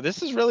match, but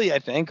this is really, I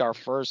think, our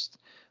first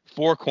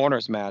 4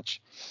 corners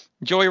match.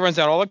 Joey runs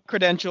down all the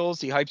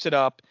credentials. He hypes it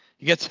up.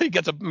 He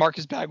gets a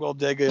Marcus Bagwell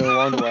dig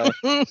along the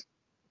way.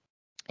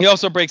 He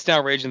also breaks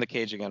down Rage in the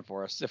Cage again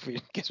for us, in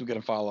case we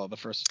couldn't follow the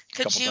first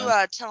Could couple you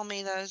times. tell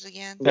me those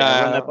again?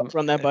 Yeah,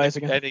 run that by us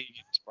again. I think you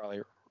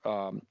can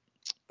probably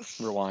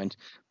rewind.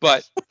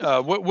 But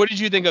what did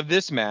you think of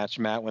this match,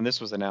 Matt, when this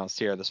was announced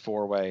here, this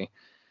 4-way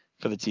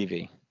for the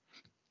TV?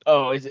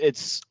 Oh,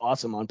 it's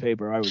awesome on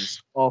paper. I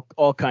was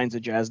all kinds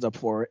of jazzed up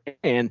for it,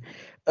 and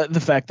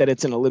the fact that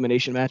it's an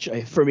elimination match,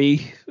 for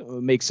me,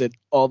 makes it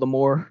all the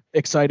more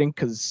exciting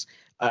because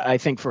I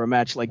think for a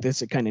match like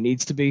this, it kind of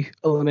needs to be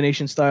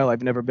elimination style.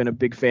 I've never been a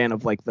big fan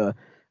of like the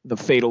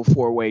fatal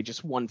 4-way,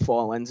 just one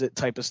fall ends it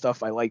type of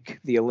stuff. I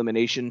like the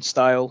elimination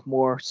style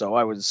more. So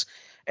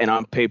and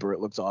on paper, it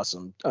looks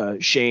awesome.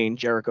 Shane,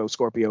 Jericho,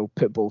 Scorpio,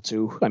 Pitbull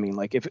too. I mean,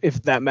 like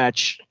if that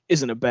match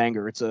isn't a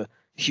banger, it's a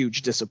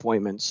huge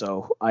disappointment.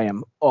 So I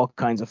am all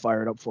kinds of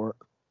fired up for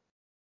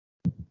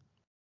it.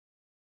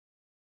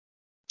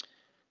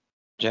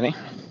 Jenny?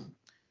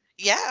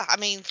 Yeah, I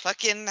mean,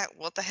 fucking,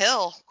 what the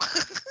hell?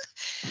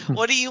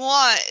 What do you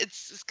want?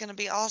 It's gonna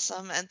be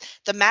awesome, and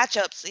the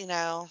matchups,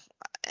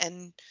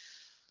 and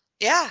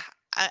yeah,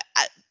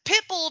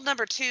 Pitbull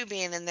number 2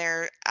 being in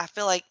there, I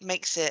feel like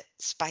makes it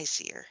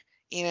spicier.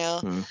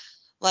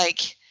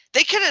 Like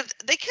they could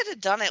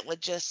have done it with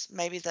just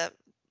maybe the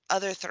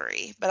other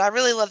 3, but I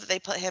really love that they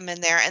put him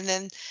in there, and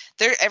then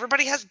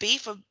everybody has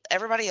beef with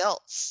everybody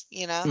else,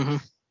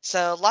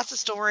 So lots of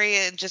story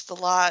and just a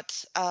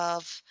lot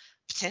of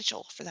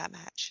potential for that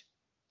match.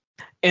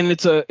 And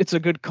it's a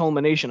good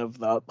culmination of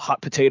the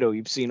hot potato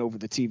you've seen over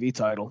the TV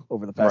title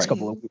over the past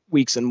couple of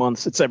weeks and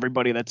months. It's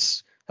everybody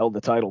that's held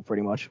the title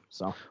pretty much.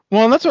 So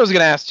well, and that's what I was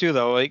gonna ask too,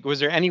 though. Like, was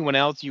there anyone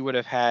else you would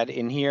have had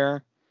in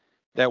here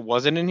that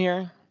wasn't in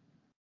here?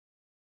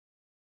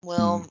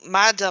 Well,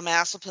 my dumb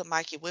ass will put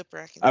Mikey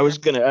Whipwreck in I there. was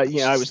gonna,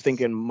 I was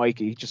thinking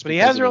Mikey, just But he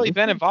because hasn't of really the-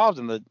 been involved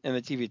in the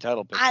TV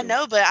title picture. I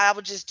know, but I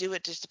would just do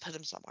it just to put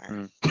him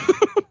somewhere.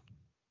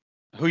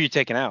 Who you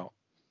taking out?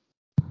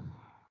 It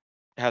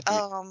has to be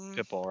Um,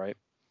 Pitbull, right?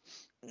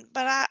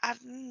 but I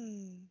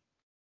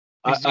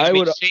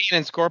would, Shane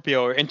and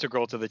Scorpio are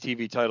integral to the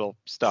TV title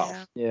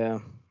stuff. yeah. yeah.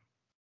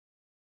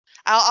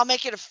 I'll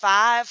make it a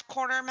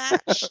 5-corner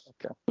match.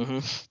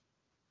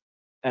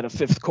 At a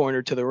 5th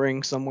corner to the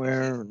ring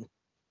somewhere.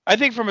 I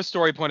think from a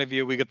story point of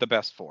view, we get the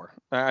best 4.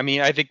 I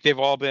mean, I think they've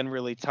all been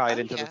really tied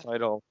into the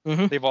title.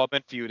 They've all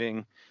been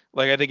feuding.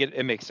 Like, I think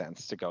it makes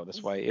sense to go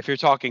this way. If you're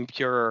talking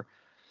pure,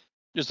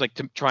 just like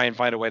to try and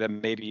find a way to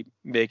maybe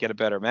make it a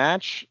better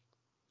match,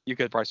 you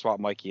could probably swap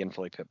Mikey and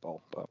Philly Pitbull.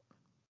 But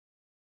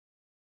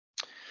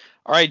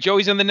all right,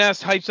 Joey's in the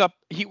nest, hypes up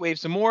Heatwave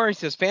some more. He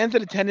says fans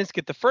in attendance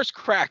get the first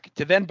crack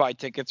to then buy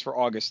tickets for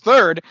August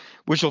 3rd,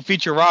 which will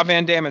feature Rob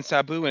Van Dam and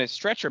Sabu in a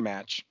stretcher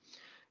match.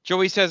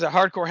 Joey says at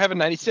Hardcore Heaven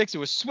 96, it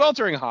was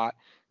sweltering hot,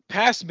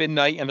 past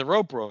midnight, and the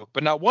rope broke,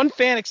 but not one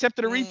fan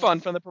accepted a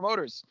refund from the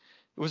promoters.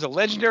 It was a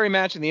legendary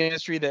match in the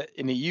industry that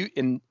in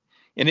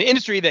an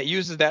industry that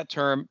uses that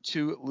term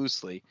too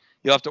loosely.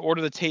 You'll have to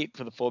order the tape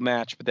for the full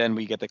match, but then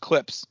we get the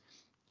clips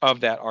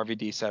of that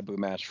RVD Sabu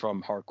match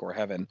from Hardcore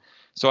Heaven.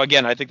 So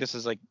again, I think this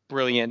is like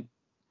brilliant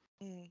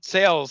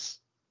sales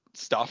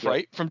stuff,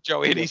 right? From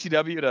Joey at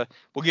ECW to,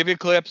 we'll give you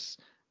clips.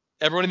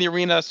 Everyone in the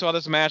arena saw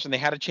this match and they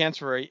had a chance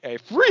for a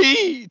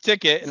free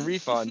ticket and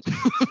refund,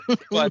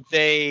 but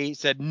they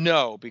said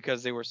no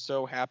because they were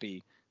so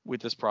happy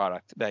with this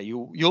product that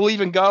you'll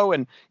even go,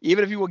 and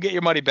even if you will get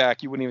your money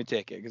back, you wouldn't even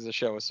take it because the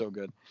show is so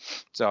good.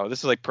 So this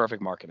is like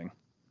perfect marketing.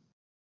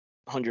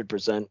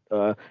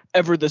 100%.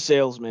 Ever the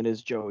salesman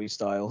is Joey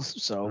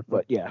Styles. So,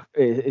 but yeah,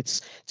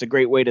 it's a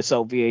great way to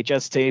sell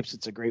VHS tapes.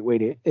 It's a great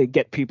way to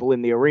get people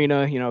in the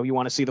arena. You know, you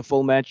want to see the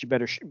full match,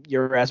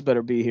 your ass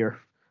better be here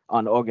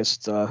on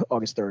August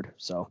 3rd.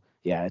 So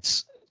yeah,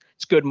 it's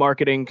good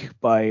marketing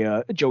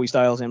by Joey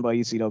Styles and by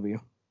ECW.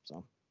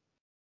 So.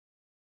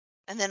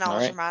 And then I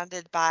was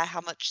reminded by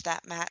how much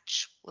that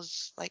match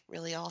was like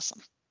really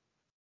awesome.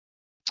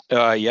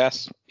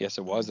 Yes, it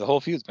was. The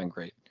whole feud's been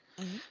great.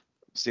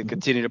 See it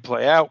continue to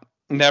play out.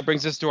 And that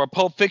brings us to our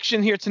Pulp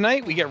Fiction here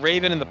tonight. We get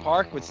Raven in the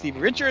park with Stevie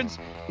Richards.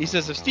 He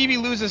says if Stevie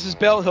loses his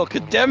belt, he'll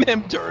condemn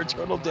him to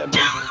eternal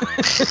damnation.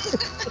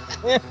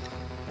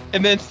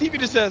 And then Stevie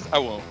just says, I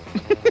won't.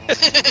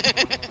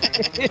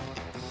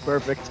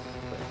 Perfect.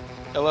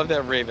 I love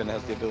that Raven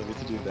has the ability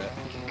to do that.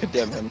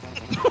 Condemn him.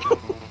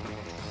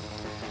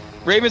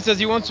 Raven says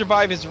he won't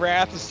survive his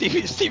wrath.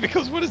 Stevie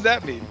goes, what does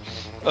that mean?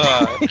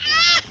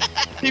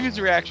 Stevie's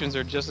reactions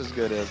are just as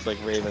good as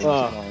like Raven's.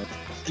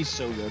 He's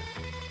so good.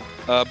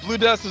 Blue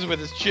Dust is with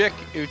his chick,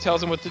 who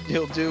tells him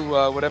he'll do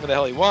whatever the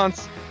hell he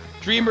wants.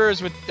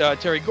 Dreamers with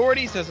Terry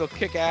Gordy, says he'll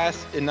kick ass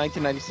in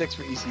 1996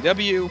 for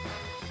ECW.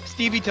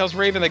 Stevie tells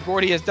Raven that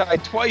Gordy has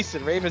died twice,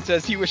 and Raven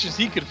says he wishes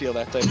he could feel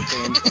that type of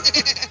pain.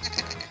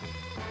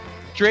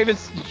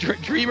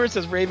 Dreamer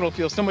says Raven will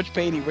feel so much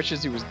pain he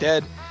wishes he was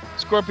dead.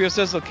 Scorpio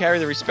says he'll carry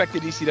the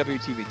respected ECW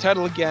TV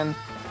title again.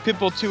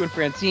 Pitbull 2 and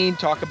Francine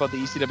talk about the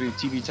ECW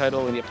TV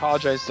title, and he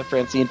apologizes to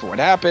Francine for what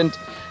happened.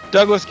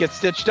 Douglas gets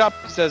stitched up,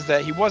 says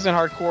that he wasn't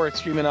hardcore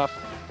extreme enough,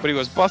 but he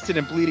was busted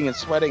and bleeding and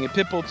sweating, and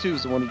Pitbull 2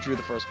 is the one who drew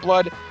the first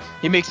blood.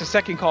 He makes a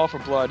second call for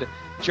blood.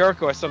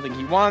 Jericho has something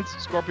he wants.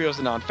 Scorpio's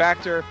a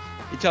non-factor.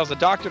 He tells the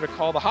doctor to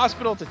call the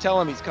hospital to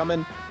tell him he's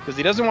coming because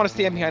he doesn't want to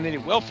stand behind any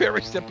welfare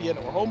recipient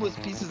or homeless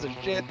pieces of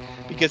shit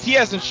because he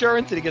has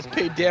insurance and he gets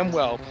paid damn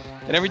well.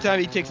 And every time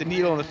he takes a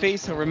needle in the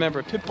face, he'll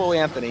remember Pitbull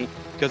Anthony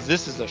because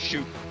this is a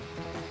shoot.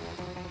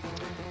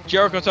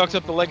 Jericho talks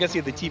up the legacy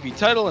of the TV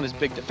title in his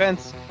big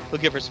defense. He'll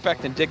give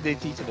respect and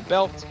dignity to the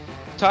belt.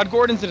 Todd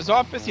Gordon's in his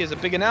office. He has a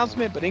big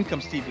announcement, but in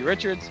comes Stevie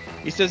Richards.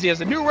 He says he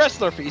has a new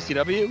wrestler for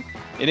ECW.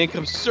 And in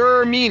comes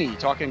Sir Meanie,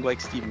 talking like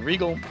Steven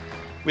Regal.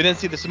 We then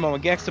see the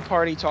Samoan Gangsta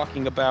Party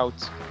talking about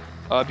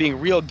being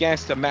real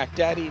gangsta Mac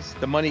Daddies.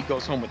 The money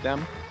goes home with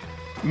them.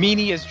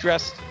 Meanie is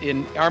dressed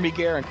in army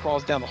gear and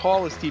crawls down the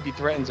hall as Stevie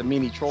threatens a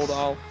Meanie troll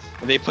doll.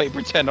 And they play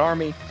pretend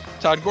army.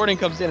 Todd Gordon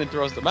comes in and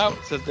throws them out,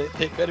 says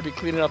they better be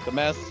cleaning up the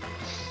mess.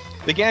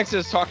 The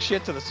gangsters talk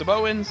shit to the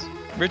Samoans.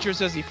 Richard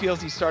says he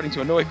feels he's starting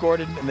to annoy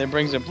Gordon and then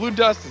brings in Blue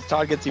Dust as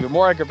Todd gets even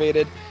more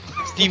aggravated.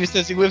 Stevie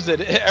says he lives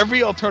at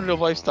every alternative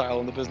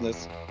lifestyle in the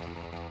business.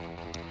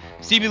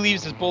 Stevie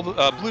leaves as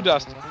Blue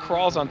Dust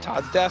crawls on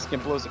Todd's desk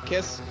and blows a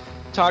kiss.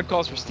 Todd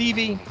calls for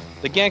Stevie.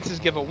 The gangsters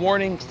give a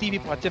warning. Stevie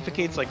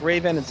pontificates like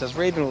Raven and says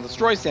Raven will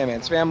destroy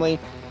Sandman's family,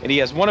 and he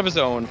has one of his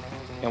own,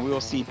 and we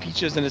will see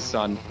Peaches and his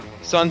son.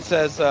 Son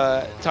says,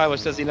 Tyler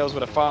says he knows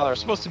what a father is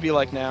supposed to be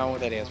like now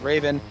that he has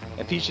Raven,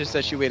 and Peaches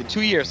says she waited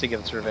 2 years to get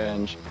its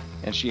revenge,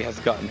 and she has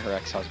gotten her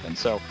ex-husband.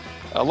 So,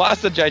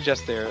 lots to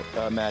digest there,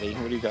 Maddie.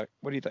 What do you got?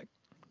 What do you think?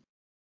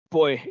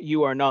 Boy,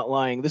 you are not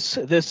lying.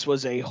 This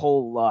was a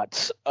whole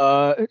lot.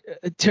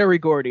 Terry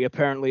Gordy,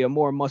 apparently a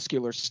more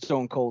muscular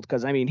Stone Cold,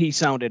 because I mean he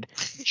sounded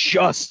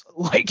just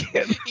like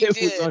him.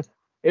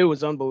 It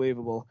was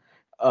unbelievable.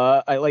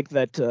 I like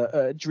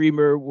that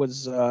Dreamer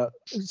was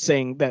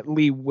saying that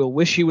Lee will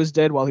wish he was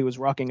dead while he was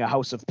rocking a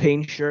House of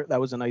Pain shirt. That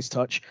was a nice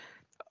touch.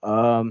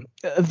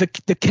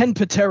 The Ken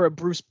Patera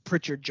Bruce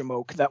Pritchard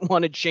jamoke that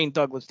wanted Shane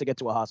Douglas to get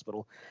to a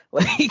hospital.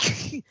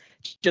 Like,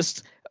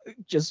 just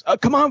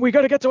come on, we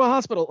got to get to a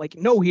hospital. Like,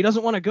 no, he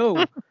doesn't want to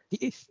go.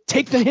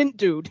 Take the hint,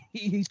 dude.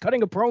 He's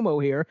cutting a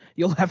promo here.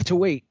 You'll have to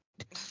wait.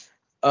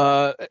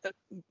 Blue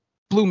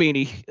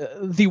Meanie,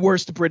 the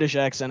worst British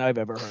accent I've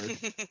ever heard.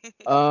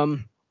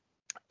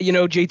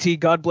 JT,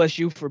 God bless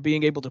you for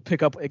being able to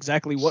pick up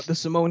exactly what the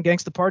Samoan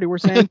Gangsta Party were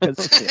saying,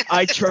 because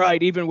I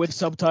tried even with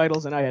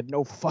subtitles and I had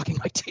no fucking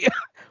idea.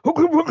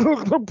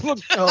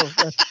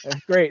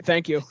 Great,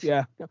 thank you.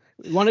 Yeah,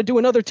 you want to do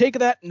another take of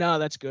that? No,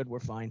 that's good. We're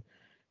fine.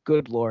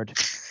 Good Lord.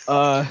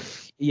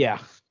 Yeah,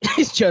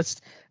 it's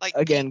just Like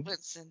again. Kate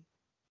Winston.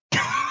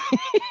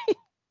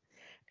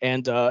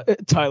 And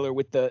Tyler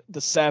with the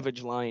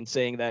savage line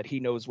saying that he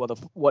knows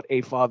what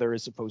a father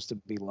is supposed to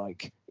be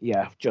like.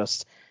 Yeah,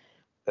 just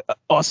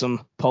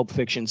awesome Pulp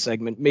Fiction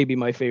segment. Maybe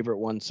my favorite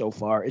one so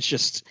far. It's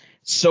just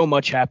so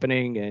much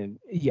happening, and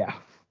yeah,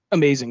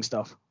 amazing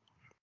stuff.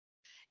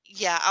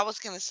 Yeah, I was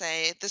gonna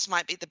say this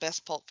might be the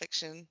best Pulp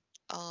Fiction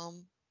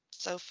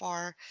so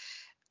far.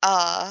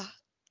 Uh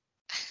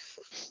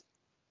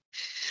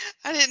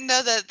I didn't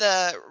know that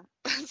the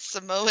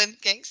Samoan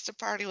Gangsta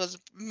Party was a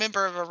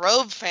member of a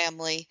robe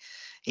family.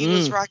 He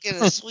was rocking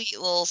a sweet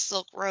little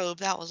silk robe.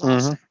 That was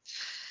awesome.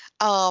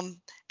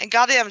 And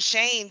goddamn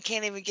Shane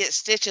can't even get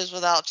stitches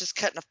without just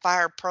cutting a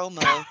fire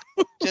promo.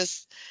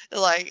 Just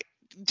like,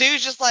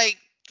 dude's just like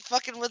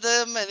fucking with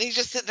him, and he's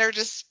just sitting there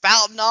just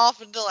spouting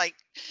off until like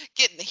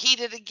getting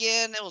heated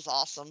again. It was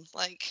awesome.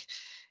 Like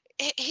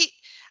he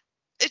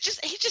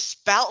just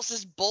spouts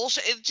this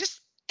bullshit.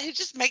 It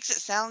just makes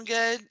it sound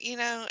good,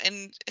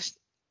 and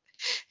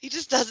he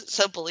just does it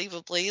so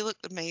believably. He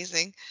looked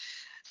amazing.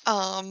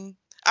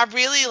 I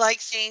really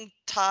like seeing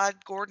Todd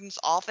Gordon's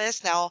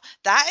office. Now,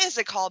 that is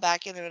a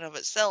callback in and of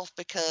itself,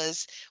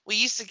 because we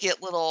used to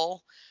get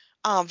little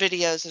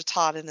videos of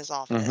Todd in his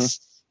office,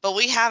 but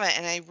we haven't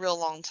in a real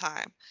long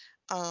time.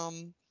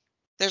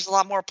 There's a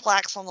lot more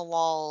plaques on the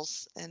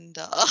walls, and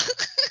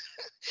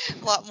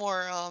a lot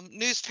more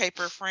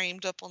newspaper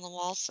framed up on the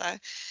walls. So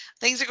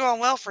things are going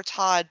well for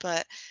Todd,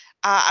 but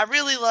I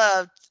really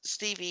loved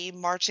Stevie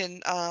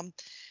marching,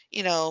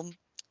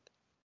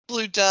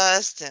 Blue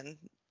Dust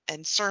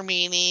and Sir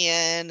Meanie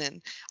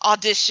and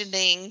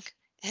auditioning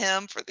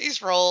him for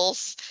these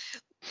roles.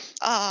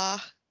 I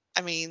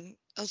mean,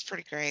 it was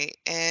pretty great.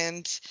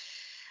 And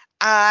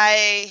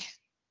I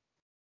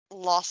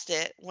lost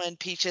it when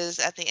Peaches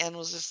at the end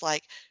was just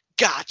like,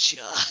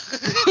 gotcha.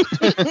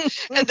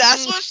 And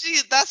that's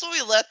what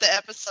we left the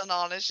episode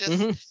on. It's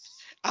just,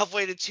 I've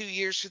waited 2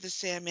 years for the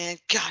Sandman.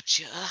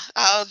 Gotcha.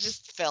 I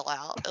just fell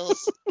out. It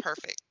was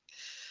perfect.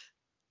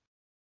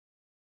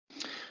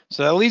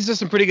 So that leaves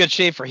us in pretty good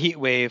shape for Heat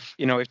Wave.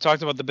 We've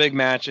talked about the big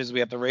matches. We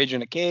have the Rage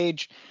in a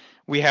Cage.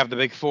 We have the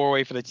big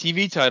four-way for the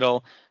TV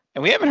title.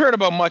 And we haven't heard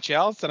about much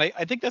else. And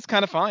I think that's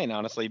kind of fine,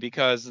 honestly,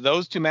 because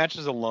those two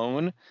matches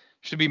alone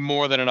should be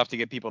more than enough to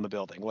get people in the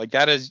building. Like,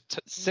 that is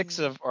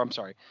 10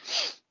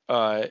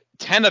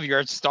 of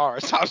your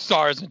top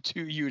stars in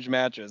two huge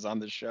matches on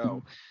the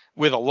show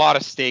with a lot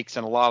of stakes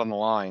and a lot on the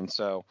line.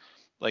 So,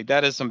 like,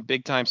 that is some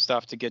big-time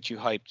stuff to get you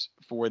hyped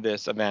for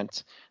this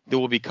event that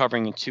we'll be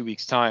covering in 2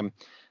 weeks' time.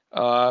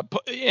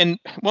 And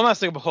one last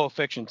thing about Pulp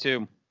Fiction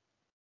too.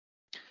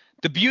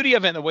 The beauty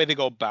of it and the way they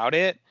go about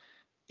it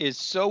is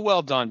so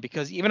well done,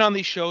 because even on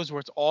these shows where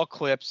it's all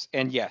clips,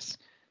 and yes,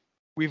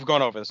 we've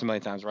gone over this a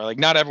million times, right? Like,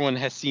 not everyone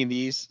has seen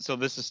these, so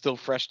this is still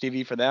fresh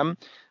TV for them.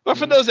 But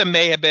for those that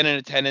may have been in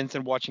attendance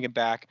and watching it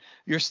back,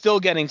 you're still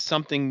getting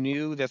something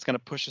new that's going to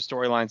push the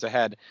storylines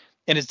ahead.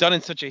 And it's done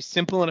in such a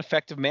simple and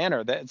effective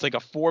manner that it's like a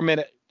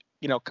 4-minute,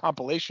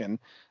 compilation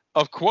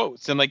of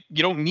quotes. And like,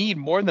 you don't need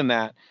more than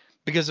that,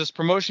 because this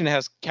promotion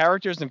has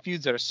characters and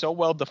feuds that are so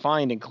well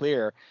defined and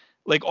clear.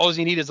 Like, all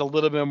you need is a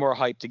little bit more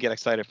hype to get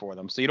excited for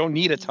them. So you don't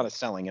need a ton of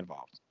selling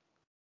involved.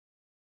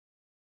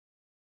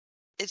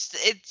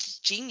 It's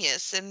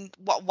genius. And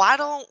why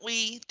don't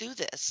we do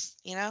this?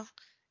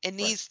 It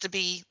needs to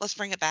be, let's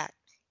bring it back.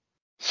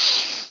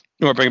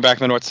 You want to bring it back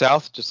to the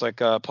North-South, just like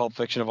Pulp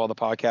Fiction of all the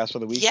podcasts for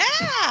the week?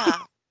 Yeah.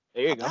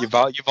 There you go. You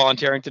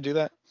volunteering to do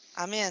that?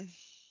 I'm in.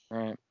 All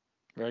right.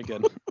 Very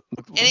good.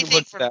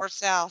 Anything for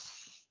North-South.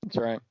 That's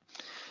right.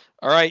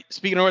 All right.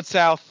 Speaking of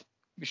North-South,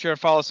 be sure to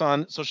follow us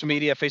on social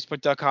media,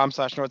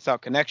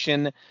 facebook.com/North-South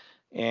Connection.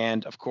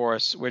 And of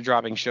course, we're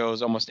dropping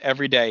shows almost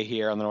every day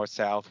here on the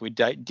North-South. We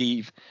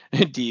deep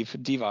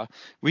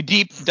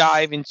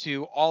dive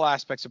into all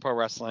aspects of pro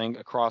wrestling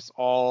across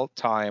all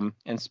time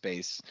and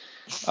space.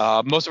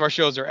 Most of our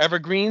shows are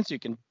evergreen, so you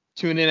can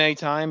tune in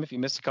anytime. If you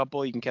miss a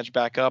couple, you can catch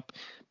back up.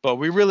 But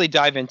we really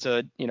dive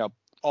into,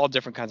 all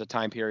different kinds of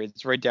time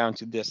periods, right down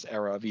to this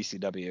era of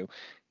ECW.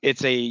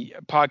 It's a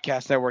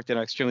podcast network that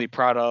I'm extremely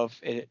proud of.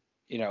 It,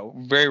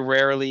 very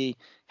rarely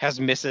has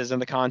misses in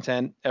the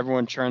content.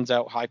 Everyone churns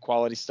out high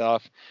quality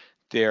stuff.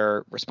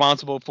 They're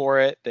responsible for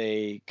it.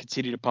 They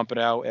continue to pump it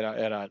out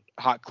at a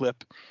hot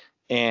clip.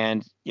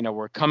 And,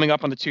 we're coming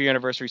up on the 2-year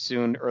anniversary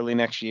soon, early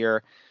next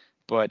year.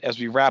 But as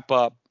we wrap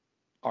up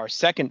our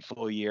second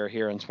full year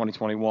here in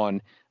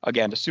 2021,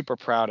 again, just super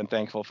proud and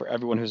thankful for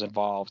everyone who's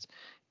involved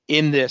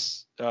in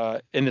this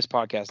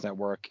podcast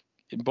network,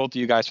 and both of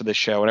you guys for this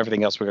show and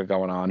everything else we got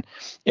going on,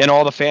 and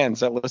all the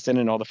fans that listen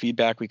and all the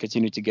feedback we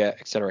continue to get,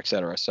 et cetera, et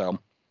cetera. So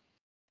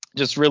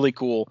just really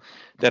cool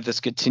that this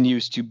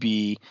continues to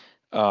be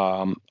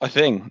a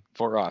thing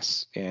for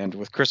us. And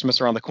with Christmas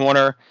around the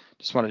corner,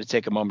 just wanted to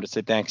take a moment to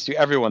say thanks to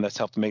everyone that's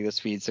helped make this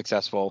feed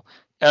successful,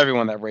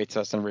 everyone that rates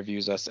us and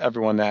reviews us,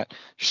 everyone that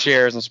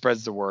shares and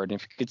spreads the word. And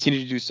if you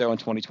continue to do so in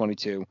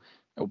 2022,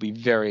 I will be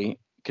very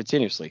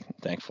continuously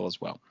thankful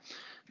as well.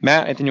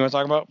 Matt, anything you want to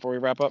talk about before we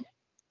wrap up?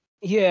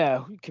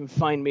 Yeah, you can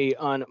find me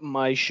on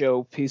my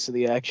show, Piece of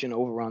the Action,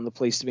 over on the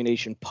Place to Be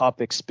Nation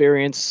Pop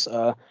Experience.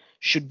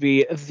 Should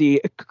be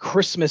the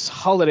Christmas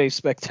Holiday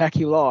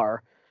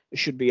Spectacular.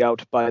 Should be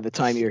out by the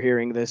time you're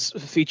hearing this,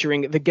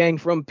 featuring the gang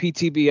from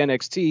PTB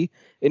NXT,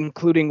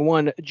 including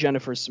one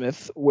Jennifer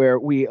Smith, where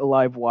we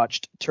live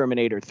watched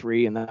Terminator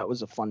 3, and that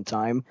was a fun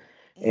time.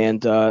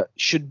 And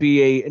should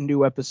be a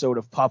new episode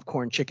of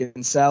Popcorn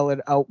Chicken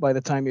Salad out by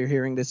the time you're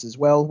hearing this as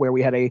well, where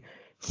we had a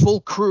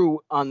full crew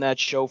on that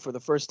show for the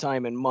first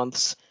time in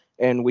months,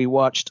 and we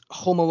watched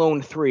Home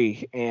Alone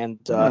 3, and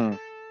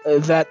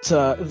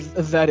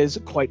that is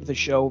quite the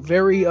show.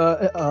 Very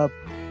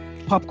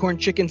Popcorn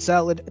Chicken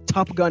Salad,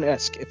 Top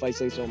Gun-esque, if I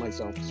say so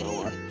myself.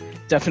 So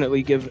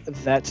definitely give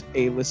that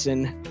a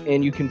listen.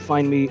 And you can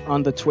find me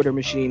on the Twitter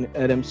machine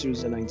at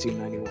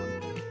msouza1991.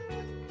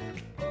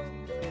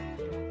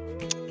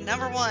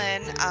 Number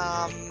one,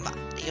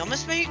 you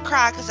almost made me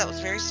cry because that was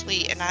very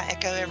sweet, and I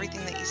echo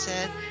everything that you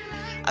said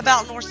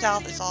about North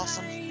South. It's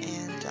awesome,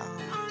 and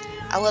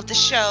I love the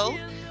show.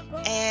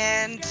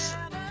 And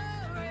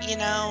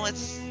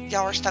it's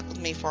y'all are stuck with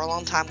me for a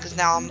long time because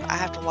now I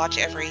have to watch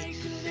everything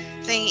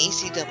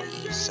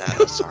ECW.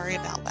 So sorry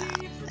about that.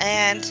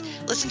 And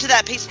listen to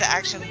that Piece of the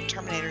Action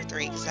Terminator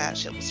 3 because that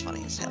shit was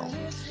funny as hell.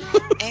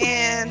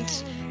 And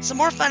some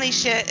more funny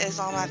shit is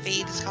on my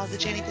feed. It's called The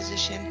Jenny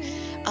Position.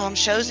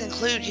 Shows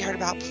include, you heard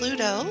about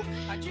Pluto,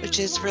 which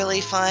is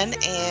really fun,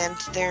 and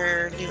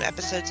there are new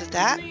episodes of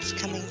that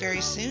coming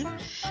very soon,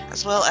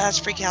 as well as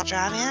Freak Out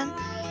Drive-In.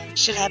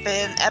 Should have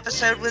an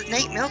episode with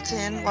Nate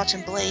Milton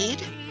watching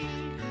Blade,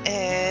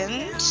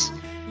 and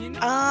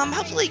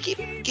hopefully Geek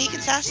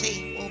and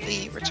Sassy will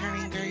be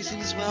returning very soon,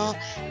 as well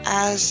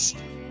as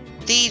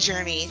The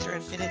Journey Through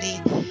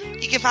Infinity.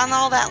 You can find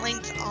all that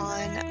linked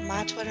on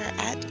my Twitter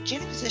at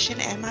Jenny Position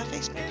and my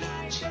Facebook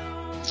page.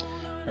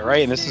 All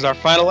right, and this is our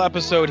final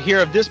episode here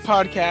of this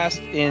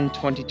podcast in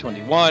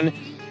 2021.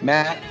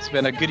 Matt, it's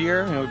been a good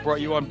year, and we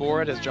brought you on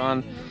board as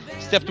John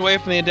stepped away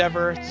from the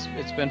endeavor.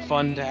 It's been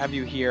fun to have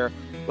you here.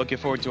 Looking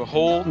forward to a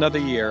whole another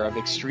year of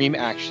extreme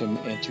action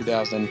in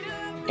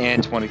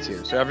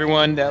 2022. So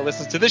everyone that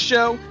listens to this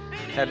show,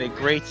 have a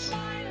great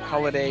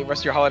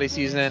rest of your holiday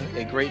season,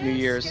 a great New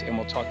Year's, and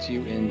we'll talk to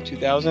you in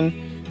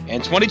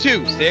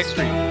 2022. Stay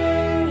extreme.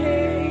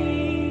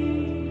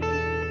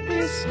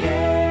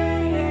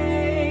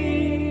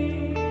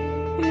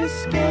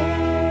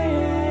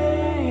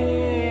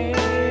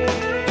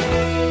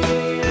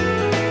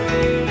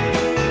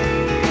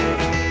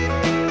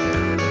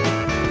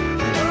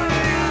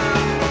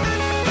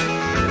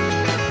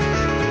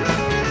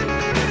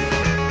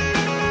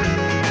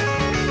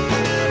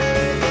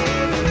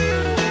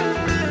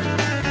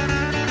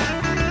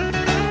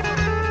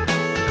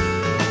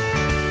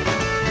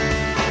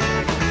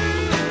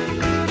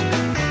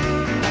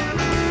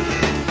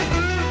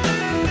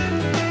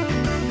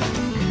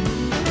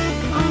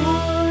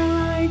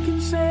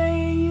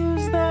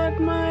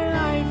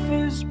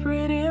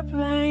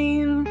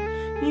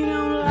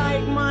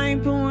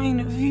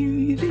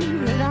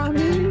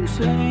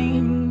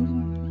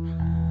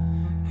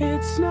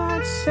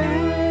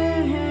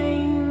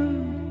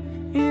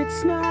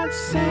 It's not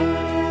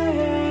sane.